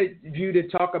she wanted you to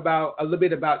talk about a little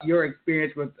bit about your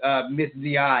experience with Miss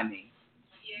Ziani.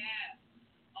 Yeah.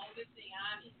 Oh, Miss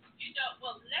Ziani.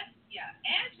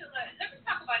 Angela. Let me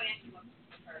talk about Angela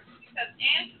first, because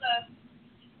Angela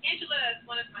is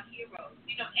one of my heroes.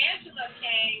 Angela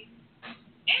came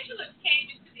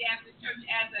into the Adventist Church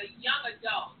as a young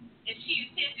adult, and she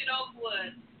attended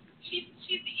Oakwood. She's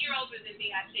a year older than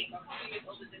me, I think, or a couple years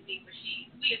older than me, but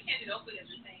we attended Oakwood at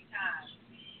the same time.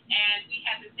 And we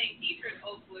had the same teacher at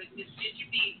Oakwood, Miss Ginger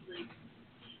Beasley.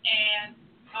 And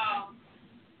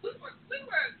we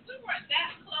weren't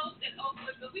that close at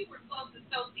Oakwood, but we were close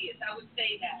associates, I would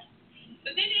say that.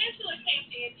 But then Angela came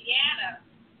to Indiana.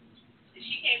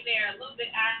 She came there a little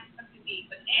bit after me,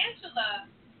 but Angela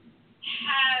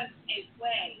has a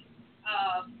way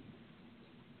of,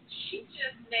 she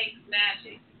just makes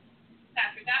magic.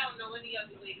 Patrick, I don't know any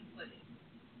other way to put it.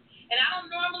 And I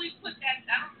don't normally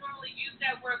use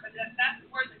that word, but that's the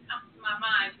word that comes to my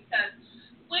mind, because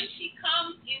when she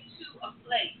comes into a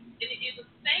place, and it was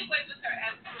the same way with her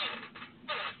as a student,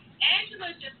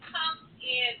 Angela just comes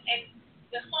in and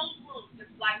the whole room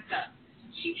just lights up.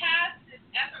 She has this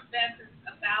effervescence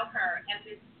about her and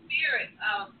this spirit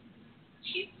of,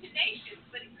 she's tenacious,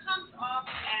 but it comes off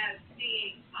as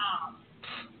being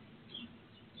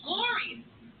glorious.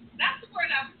 That's the word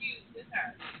I would use with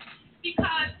her,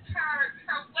 because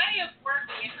her way of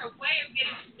working and her way of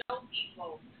getting to know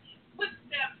people puts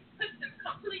them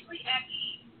completely at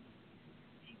ease,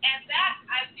 and that,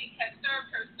 I think, has served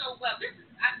her so well. This is,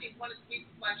 I think, one of the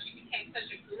reasons why she became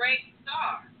such a great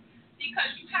star,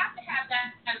 because you have to have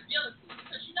that ability,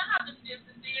 because you know how this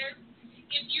business is.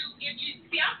 If you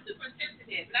see, I'm super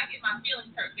sensitive, and I get my feelings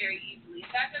hurt very easily,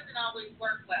 and that doesn't always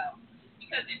work well.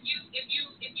 Because if you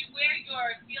wear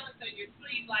your feelings on your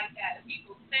sleeve like that, and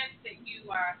people sense that you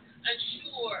are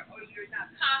unsure or you're not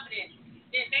confident,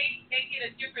 then they get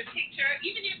a different picture.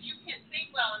 Even if you can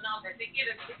sing well and all that, they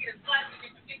get a slightly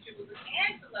different picture. But with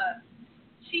Angela,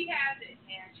 she has it,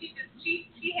 and she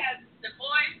has the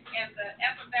voice and the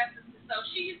effervescence. And so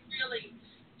she's really,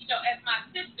 as my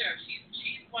sister, she's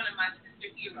one of my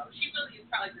sister heroes. She really is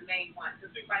probably the main one,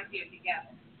 because we're right there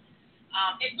together.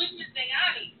 And with Miss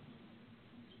Ziani,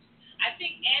 I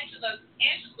think Angela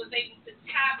was able to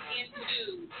tap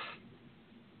into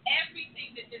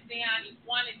everything that Ziani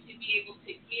wanted to be able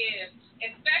to give,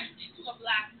 especially to a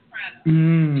black soprano.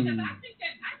 Because I think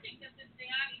that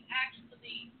Ziani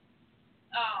actually,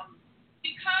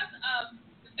 because of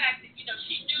the fact that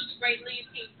she knew the great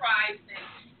Leontine Price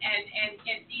and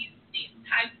these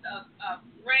types of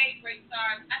great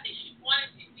stars, I think she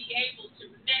wanted to be able to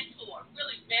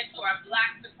really mentor a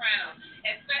black soprano,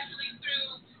 especially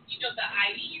through the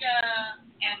Aida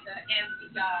and the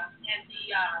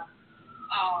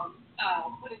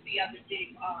what is the other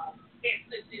big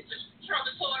the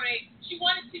Trovatore. She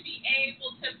wanted to be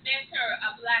able to mentor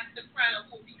a black soprano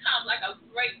who will become like a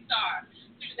great star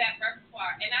through that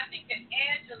repertoire. And I think that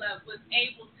Angela was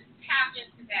able to tap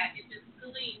into that and just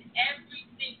glean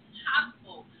everything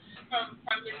possible from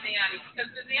Miss Ziani,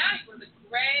 because Miss Ziani was a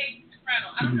great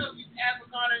soprano. I don't know if you've ever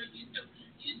gone on YouTube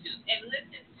and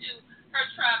listened to her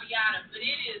Traviata, but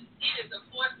it is a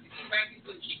force to be reckoned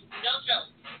with. She was no joke.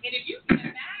 And if you can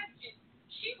imagine,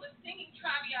 she was singing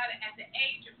Traviata at the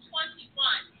age of 21.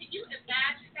 Can you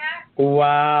imagine that?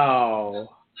 Wow.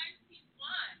 21.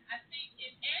 I think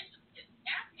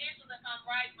ask Angela if I'm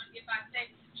right if I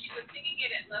say she was singing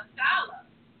it at La Scala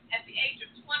at the age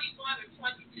of 21 or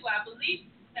 22. I believe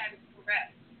that is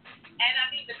correct. And I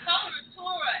mean, the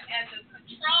coloratura and the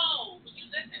control, when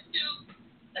you listen to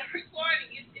the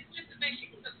recording, it's just amazing.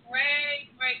 She was a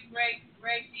great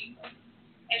people.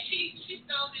 And she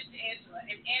sold it to Angela,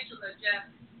 and Angela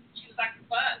she was like a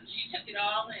buzz. She took it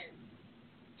all in.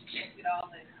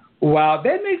 Wow,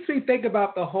 that makes me think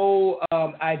about the whole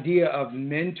idea of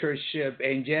mentorship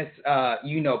and just,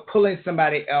 pulling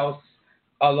somebody else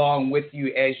along with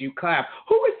you as you climb.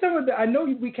 Who are some of I know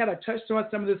we kind of touched on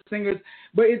some of the singers,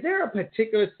 but is there a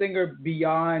particular singer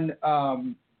beyond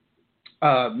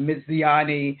Miss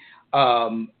Ziani?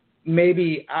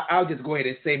 Maybe I'll just go ahead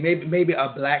and say maybe a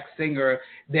black singer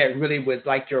that really was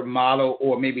like your model,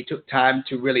 or maybe took time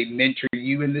to really mentor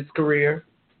you in this career?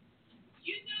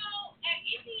 At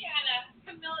Indiana,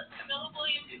 Camilla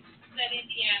Williams is at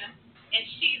Indiana.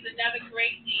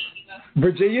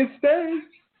 Virginia State.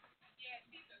 Yeah,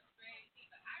 these are great.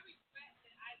 But I regret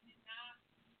that I did not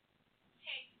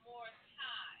take more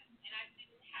time and I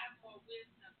didn't have more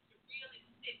wisdom to really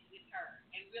sit with her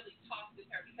and really talk with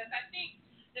her because I think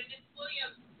that Miss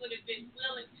Williams would have been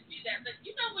willing to do that. But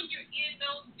you know, when you're in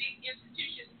those big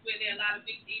institutions where there are a lot of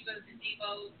big divas and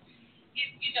divos,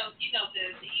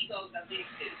 the egos are big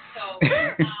too. So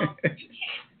you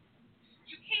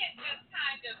can't just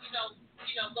kind of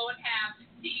go and have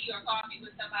tea or coffee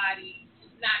with somebody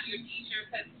who's not your teacher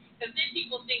because then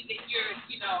people think that you're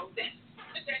that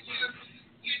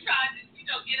you're trying to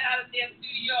get out of their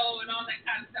studio and all that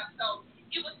kind of stuff. So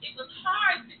it was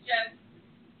hard to just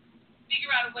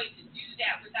figure out a way to do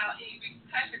that without any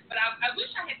repercussions. But I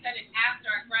wish I had done it after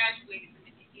I graduated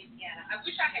from Indiana. I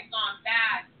wish I had gone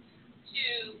back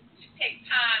to take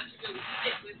time to really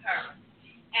sit with her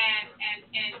and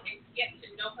get to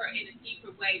know her in a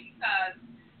deeper way because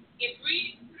in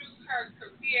reading through her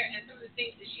career and some of the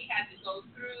things that she had to go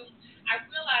through, I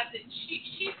realized that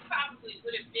she probably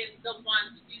would have been the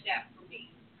one to do that for me.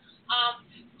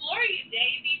 Gloria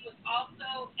Davy was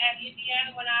also at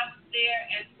Indiana when I was there,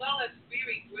 as well as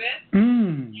Riri Griff.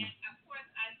 And of course,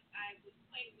 I was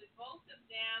playing with both of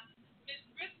them. Miss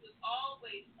Griff was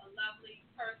always a lovely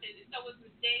person, and so was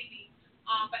Miss Davy.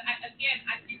 But I did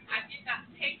not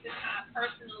take the time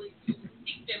personally to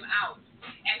seek them out.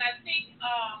 And I think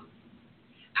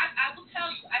I will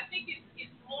tell you, I think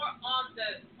it's more on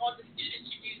the student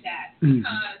to do that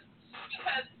because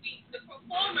the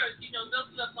performers, those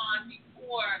who have gone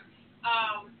before,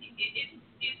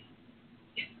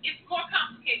 it's more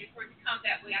complicated for it to come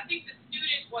that way. I think the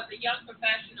student or the young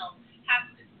professional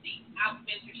has to seek out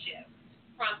mentorship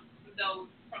from those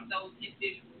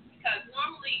individuals because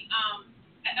normally,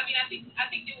 I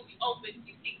think they will be open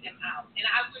to seek them out, and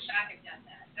I wish I had done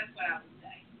that. That's what I would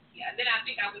say. Yeah, then I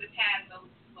think I would have had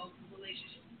those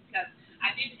relationships because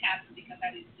I didn't have them because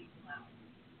I didn't seek them out.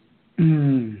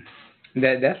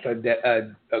 That's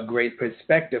a great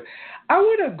perspective. I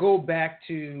want to go back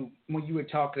to when you were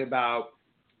talking about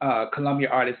Columbia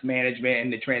Artist Management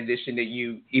and the transition that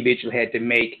you eventually had to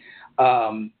make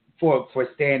for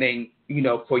standing,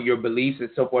 for your beliefs and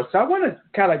so forth. So I want to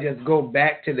kind of just go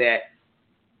back to that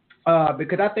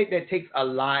because I think that takes a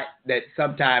lot. That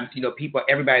sometimes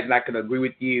everybody's not going to agree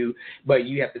with you, but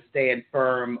you have to stand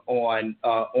firm on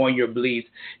your beliefs.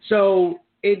 So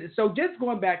just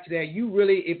going back to that, you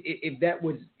really, if that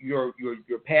was your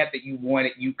path that you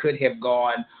wanted, you could have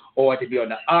gone or to be on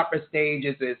the opera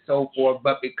stages and so forth.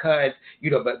 But because,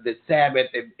 but the Sabbath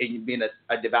and being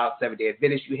a devout Seventh-day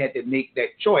Adventist, you had to make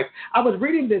that choice. I was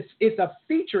reading this. It's a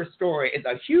feature story. It's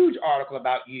a huge article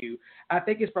about you. I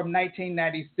think it's from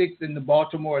 1996 in the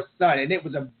Baltimore Sun, and it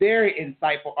was a very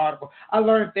insightful article. I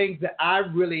learned things that I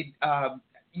really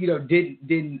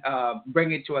didn't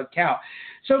bring into account.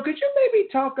 So could you maybe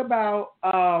talk about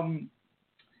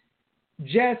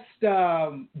just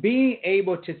being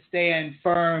able to stand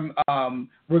firm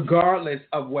regardless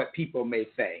of what people may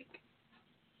think?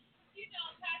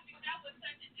 Patrick, that was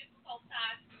such a difficult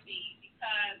time for me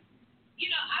because,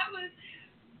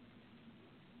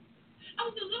 I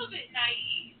was a little bit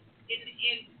naive in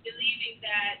believing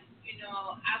that,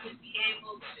 I would be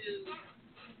able to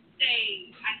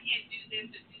say I can't do this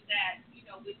or do that,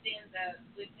 within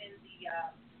the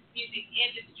music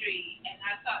industry, and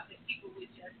I thought that people would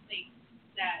just think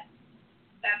that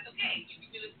that's okay. You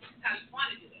can do it how you want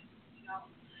to do it,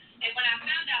 And when I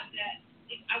found out that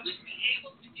I wouldn't be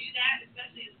able to do that,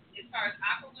 especially as far as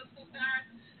opera was concerned,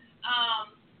 I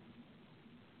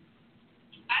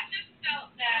just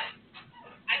felt that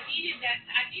I needed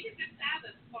the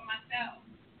Sabbath for myself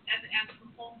as a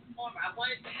performer. I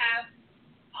wanted to have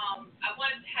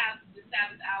the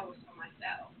Sabbath hours for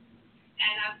myself,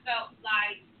 and I felt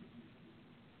like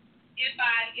if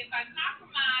I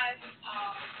compromise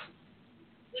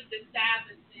with the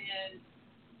Sabbath, then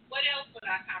what else would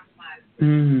I compromise with?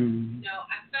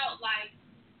 I felt like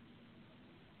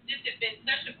this had been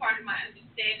such a part of my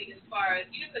understanding as far as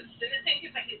because the thing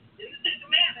is like it's the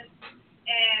commandments,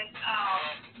 and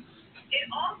it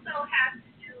also has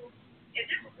to do, and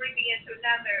this will bring me into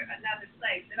another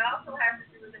place. It also has to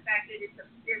do with the fact that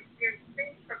there's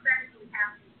things prophetically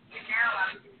happening, and now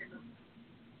I'm in the.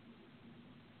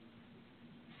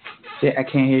 Yeah, I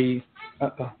can't hear you.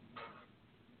 Uh-oh.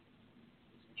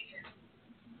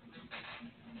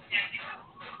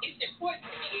 It's important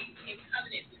to be in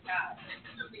covenant with God. This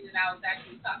is something that I was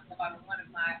actually talking about on one of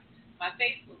my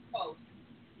Facebook posts.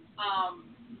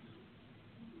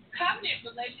 Covenant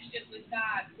relationship with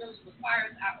God really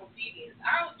requires our obedience.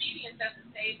 Our obedience doesn't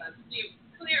save us. We're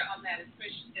clear on that as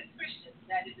Christians,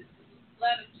 that it is the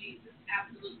blood of Jesus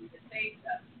absolutely that saves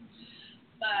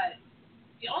But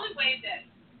the only way that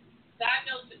God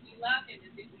knows that we love Him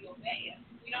is if we obey Him.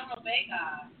 If we don't obey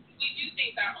God, if we do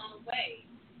things our own way,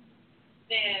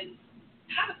 then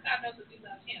how does God know that we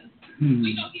love Him?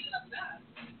 We know He loves us.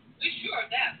 We're sure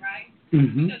of that, right?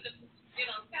 Because it's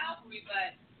on Calvary,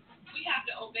 but we have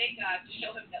to obey God to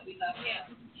show Him that we love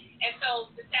Him. And so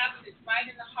the Sabbath is right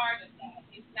in the heart of that.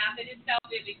 It's not that it's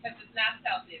salvific, because it's not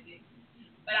salvific,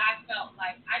 but I felt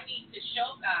like I need to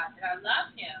show God that I love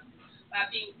Him by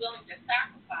being willing to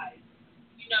sacrifice,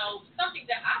 something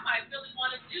that I might really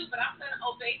want to do, but I'm going to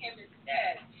obey Him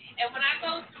instead. And when I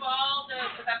go through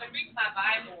because I've been reading my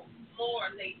Bible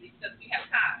more lately because we have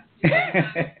time.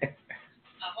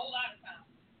 A whole lot of time.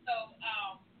 So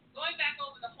going back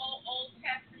over the whole Old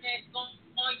Testament,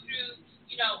 going through,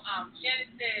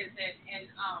 Genesis and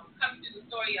coming through the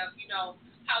story of,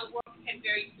 how the world became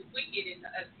very wicked and,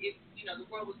 the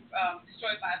world was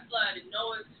destroyed by a flood and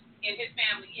Noah and his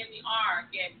family in the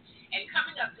ark and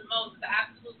coming up to Moses. I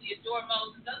absolutely adore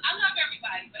Moses. I love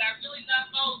everybody, but I really love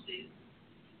Moses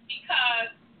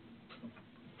because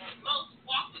Moses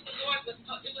walked with the Lord. It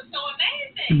was so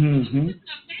amazing. It was just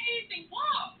an amazing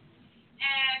walk.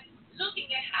 And looking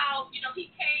at how, he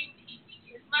came,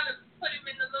 his mother put him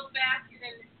in the little basket,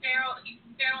 and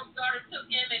Pharaoh's daughter took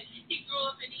him, and he grew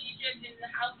up in Egypt in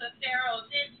the house of Pharaoh.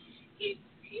 Then he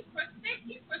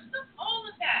forsook all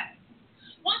of that.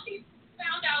 Once he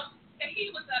found out that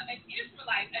he was an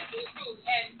Israelite, a Hebrew,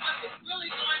 and what was really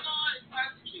going on as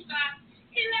far as the true God,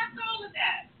 he left all of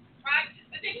that, right?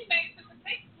 But then he made some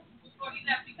mistakes before he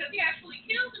left because he actually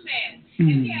killed a man.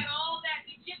 And he had all that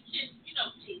Egyptian,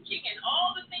 teaching and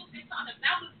all the things they taught him.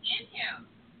 That was in him.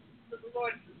 So the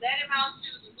Lord led him out to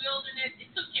the wilderness. It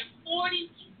took him 40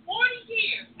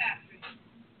 years, Patrick,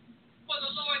 for the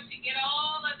Lord to get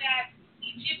all of that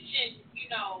Egyptian,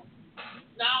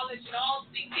 knowledge and all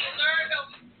the things he learned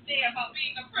over there about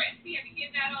being a prince. He had to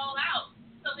get that all out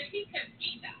so that he could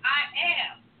meet the I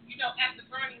am, at the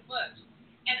burning bush.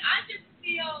 And I just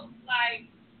feel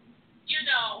like,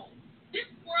 this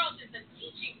world is a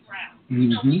teaching ground.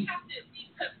 We have to,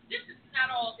 because this is not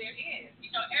all there is.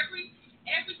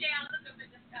 Every day I look up at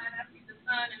the sky and I see the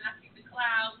sun and I see the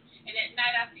clouds, and at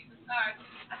night I see the stars.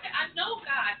 I say, I know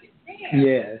God is there.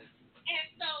 Yes. And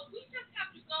so we just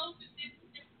have to go through this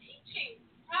teaching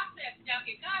process down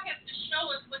here. God has to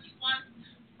show us what He wants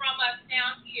from us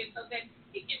down here so that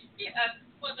He can fit us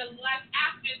for the life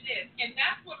after this. And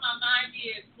that's where my mind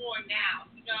is more now,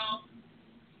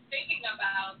 thinking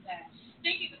about that,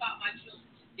 thinking about my children,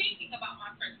 thinking about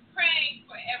my friends, praying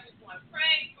for everyone,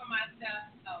 praying for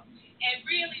myself, and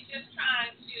really just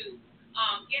trying to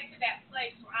get to that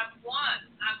place where I'm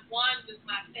one with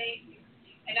my Savior,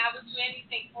 and I would do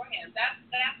anything for Him. That's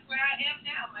where I am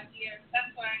now, my dear.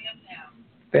 That's where I am now.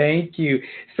 Thank you.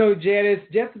 So, Janice,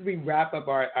 just as we wrap up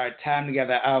our time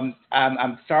together, I'm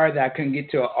sorry that I couldn't get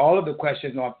to all of the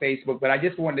questions on Facebook, but I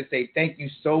just wanted to say thank you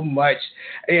so much.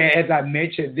 As I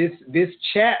mentioned, this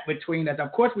chat between us,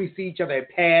 of course, we see each other in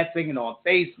passing and on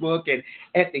Facebook and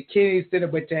at the Kennedy Center,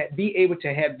 but to be able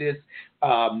to have this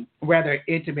rather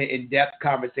intimate, in-depth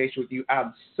conversation with you,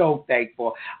 I'm so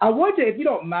thankful. I wonder, if you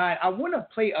don't mind, I want to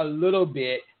play a little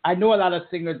bit. I know a lot of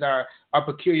singers are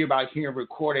peculiar about hearing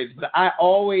recordings, but I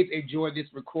always enjoy this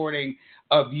recording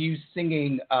of you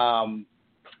singing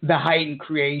the Haydn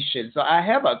creation. So I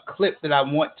have a clip that I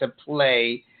want to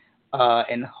play,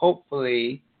 and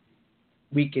hopefully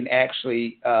we can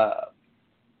actually,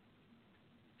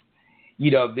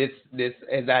 this,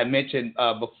 as I mentioned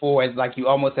before, it's like you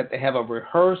almost have to have a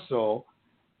rehearsal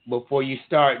before you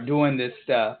start doing this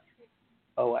stuff.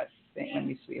 Oh, I think, let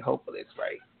me see, hopefully it's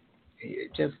right here.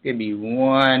 Just give me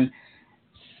 1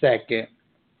 second.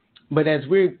 But as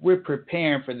we're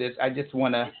preparing for this, I just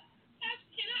want to. Can I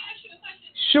ask you a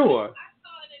question? Sure. I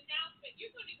saw an announcement.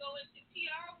 You're going to go into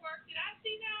PR work. Did I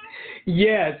see that?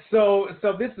 Yes. So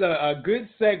this is a good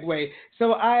segue.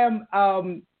 So I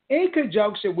am in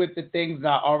conjunction with the things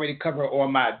I already cover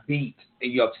on my beat,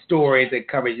 stories and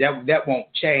coverage, that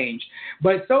won't change.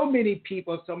 But so many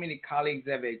people, so many colleagues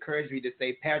have encouraged me to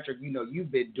say, Patrick, you've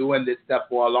been doing this stuff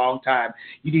for a long time.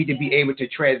 You need to be able to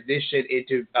transition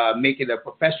into making a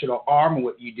professional arm of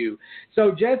what you do.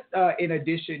 So just in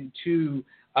addition to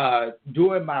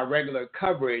doing my regular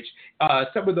coverage,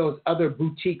 some of those other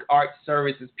boutique art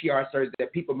services, PR services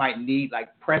that people might need, like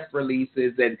press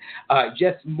releases and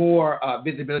just more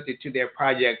visibility to their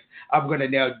projects, I'm going to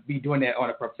now be doing that on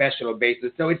a professional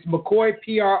basis. So it's McCoy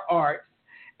PR Arts,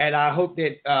 and I hope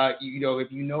that,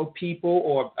 if you know people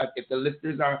or if the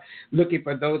listeners are looking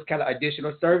for those kind of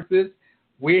additional services,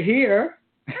 we're here.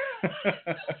 I'm so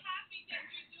happy that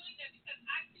you're doing that because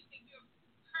I think that you're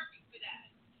perfect for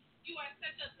that. You are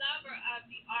such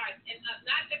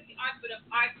but of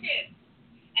artists.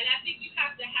 And I think you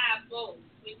have to have both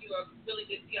when you're a really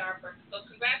good PR person. So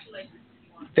congratulations.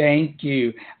 Thank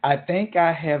you. I think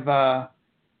I have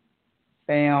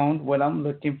found what I'm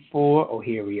looking for. Oh,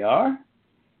 here we are.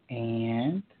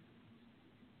 And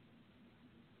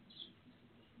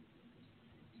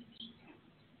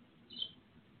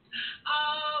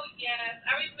oh, yes.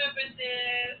 I remember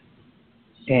this.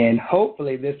 And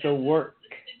hopefully this will work.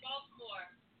 In Baltimore.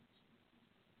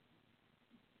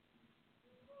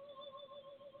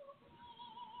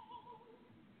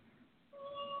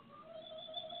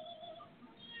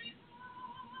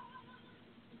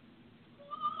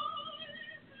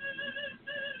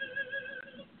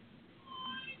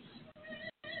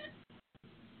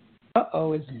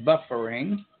 Uh-oh, it's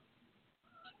buffering.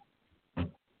 I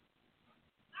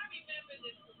remember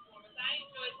this performance. I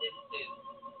enjoyed this too.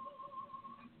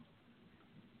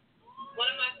 One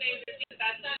of my favorite things.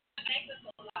 I sang this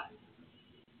a lot.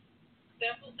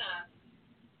 Several times.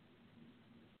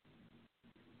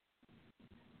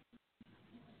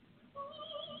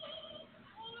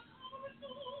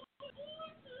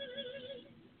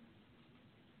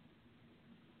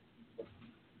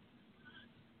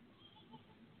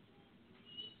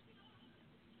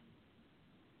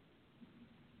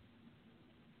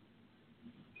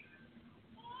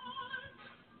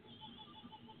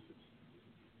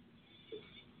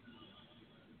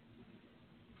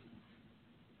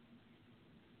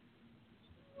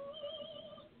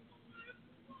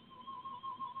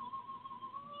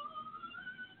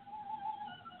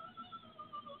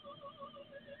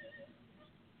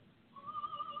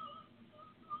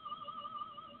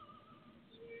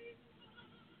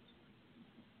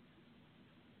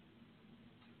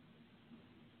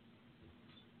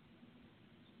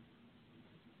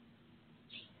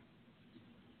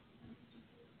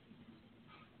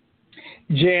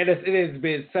 Janice, it has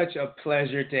been such a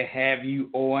pleasure to have you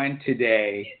on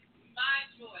today. It's my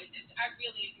joy. I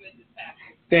really enjoyed this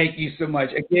package. Thank you so much.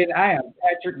 Again, I am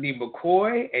Patrick D.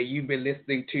 McCoy, and you've been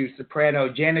listening to soprano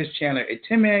Janice Chandler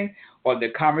Eteme on the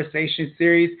Conversation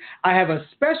Series. I have a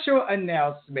special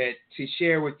announcement to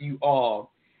share with you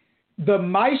all. The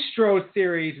Maestro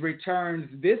Series returns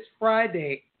this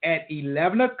Friday at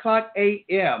 11 o'clock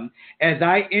a.m. as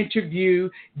I interview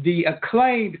the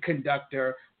acclaimed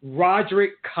conductor,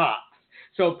 Roderick Cox.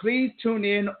 So please tune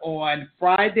in on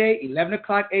Friday, 11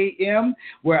 o'clock a.m.,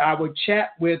 where I will chat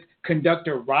with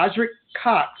conductor Roderick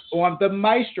Cox on the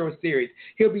Maestro Series.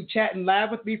 He'll be chatting live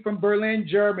with me from Berlin,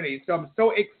 Germany. So I'm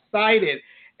so excited.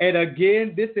 And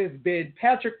again, this has been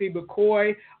Patrick D.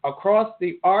 McCoy, Across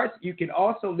the Arts. You can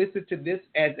also listen to this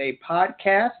as a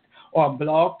podcast on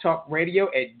Blog Talk Radio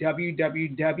at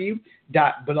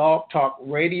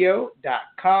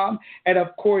www.blogtalkradio.com. And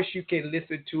of course, you can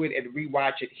listen to it and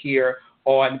rewatch it here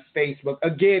on Facebook.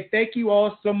 Again, thank you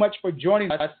all so much for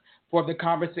joining us for the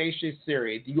Conversation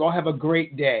Series. You all have a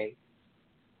great day.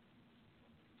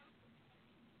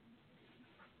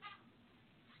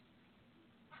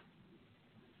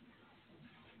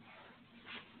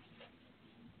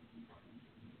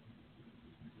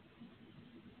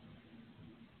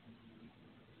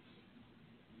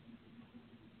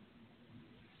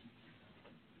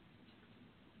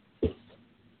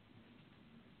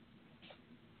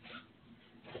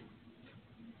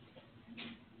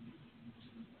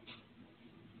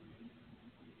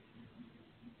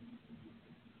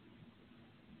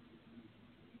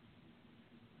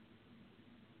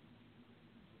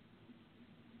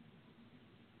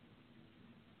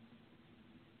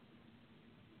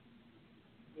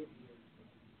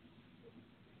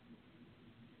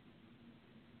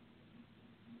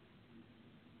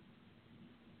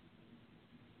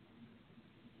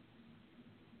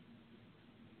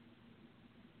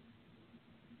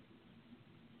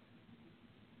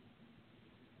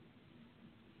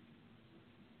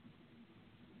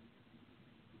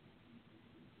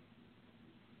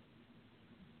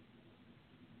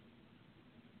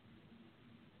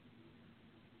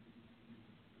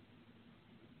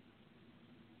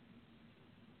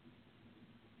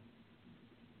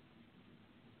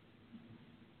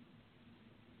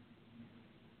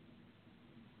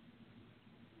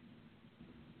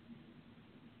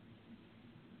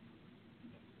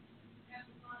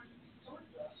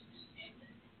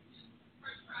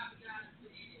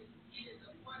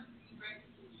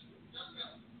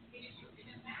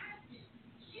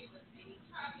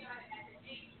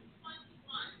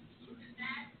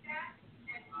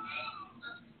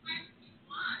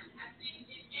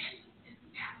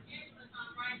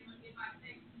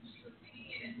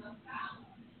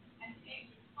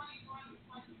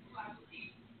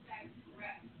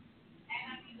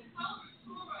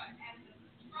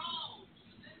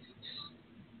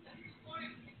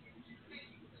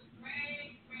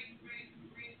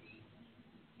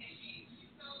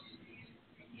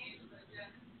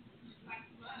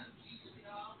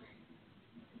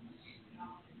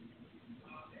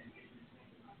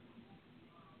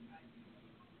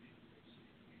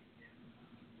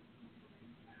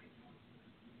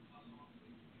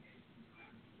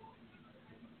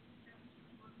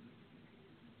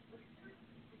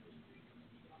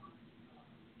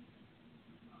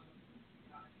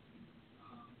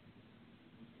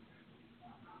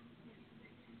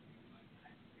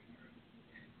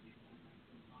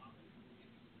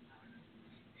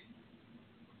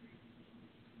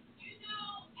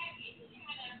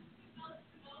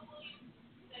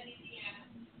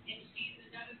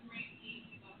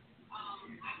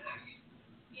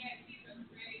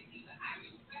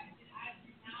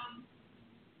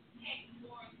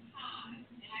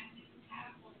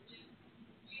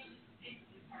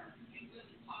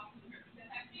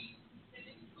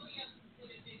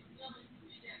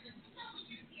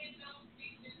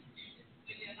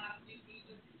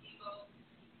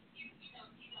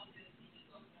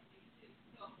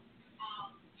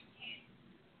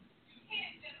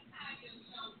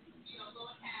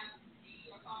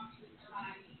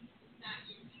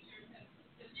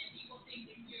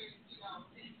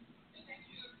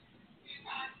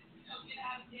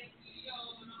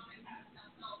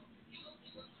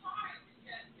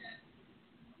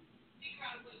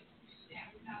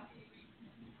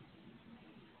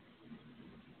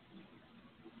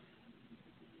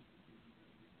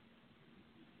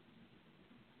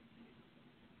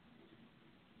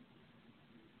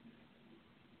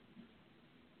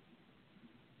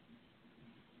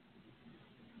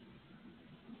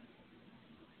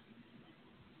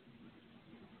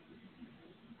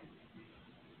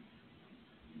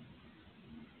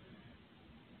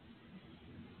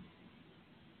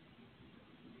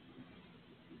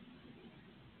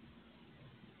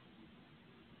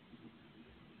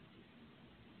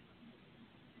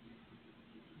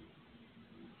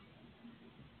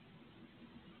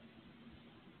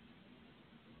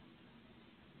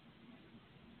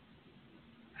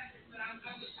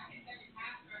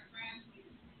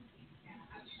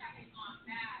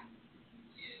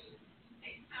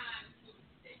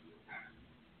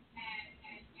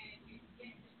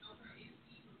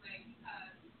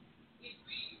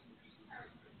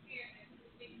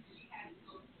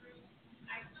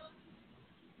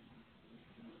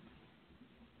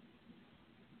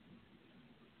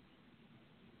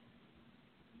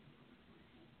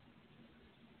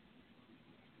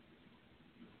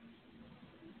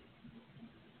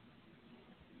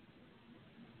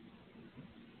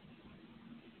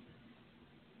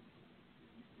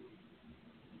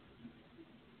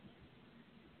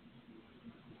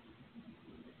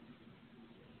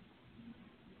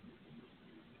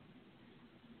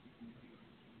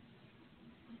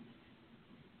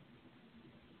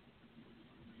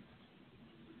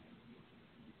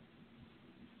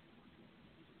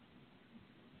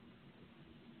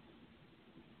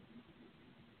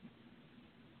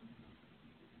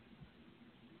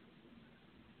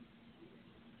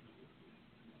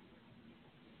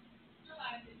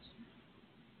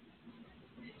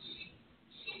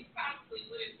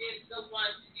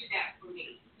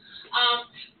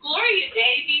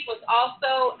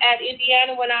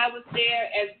 soprano when I was there,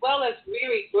 as well as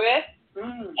Riri Griff.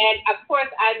 And, of course,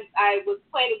 I was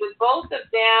playing with both of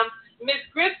them. Miss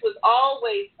Griff was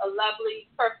always a lovely,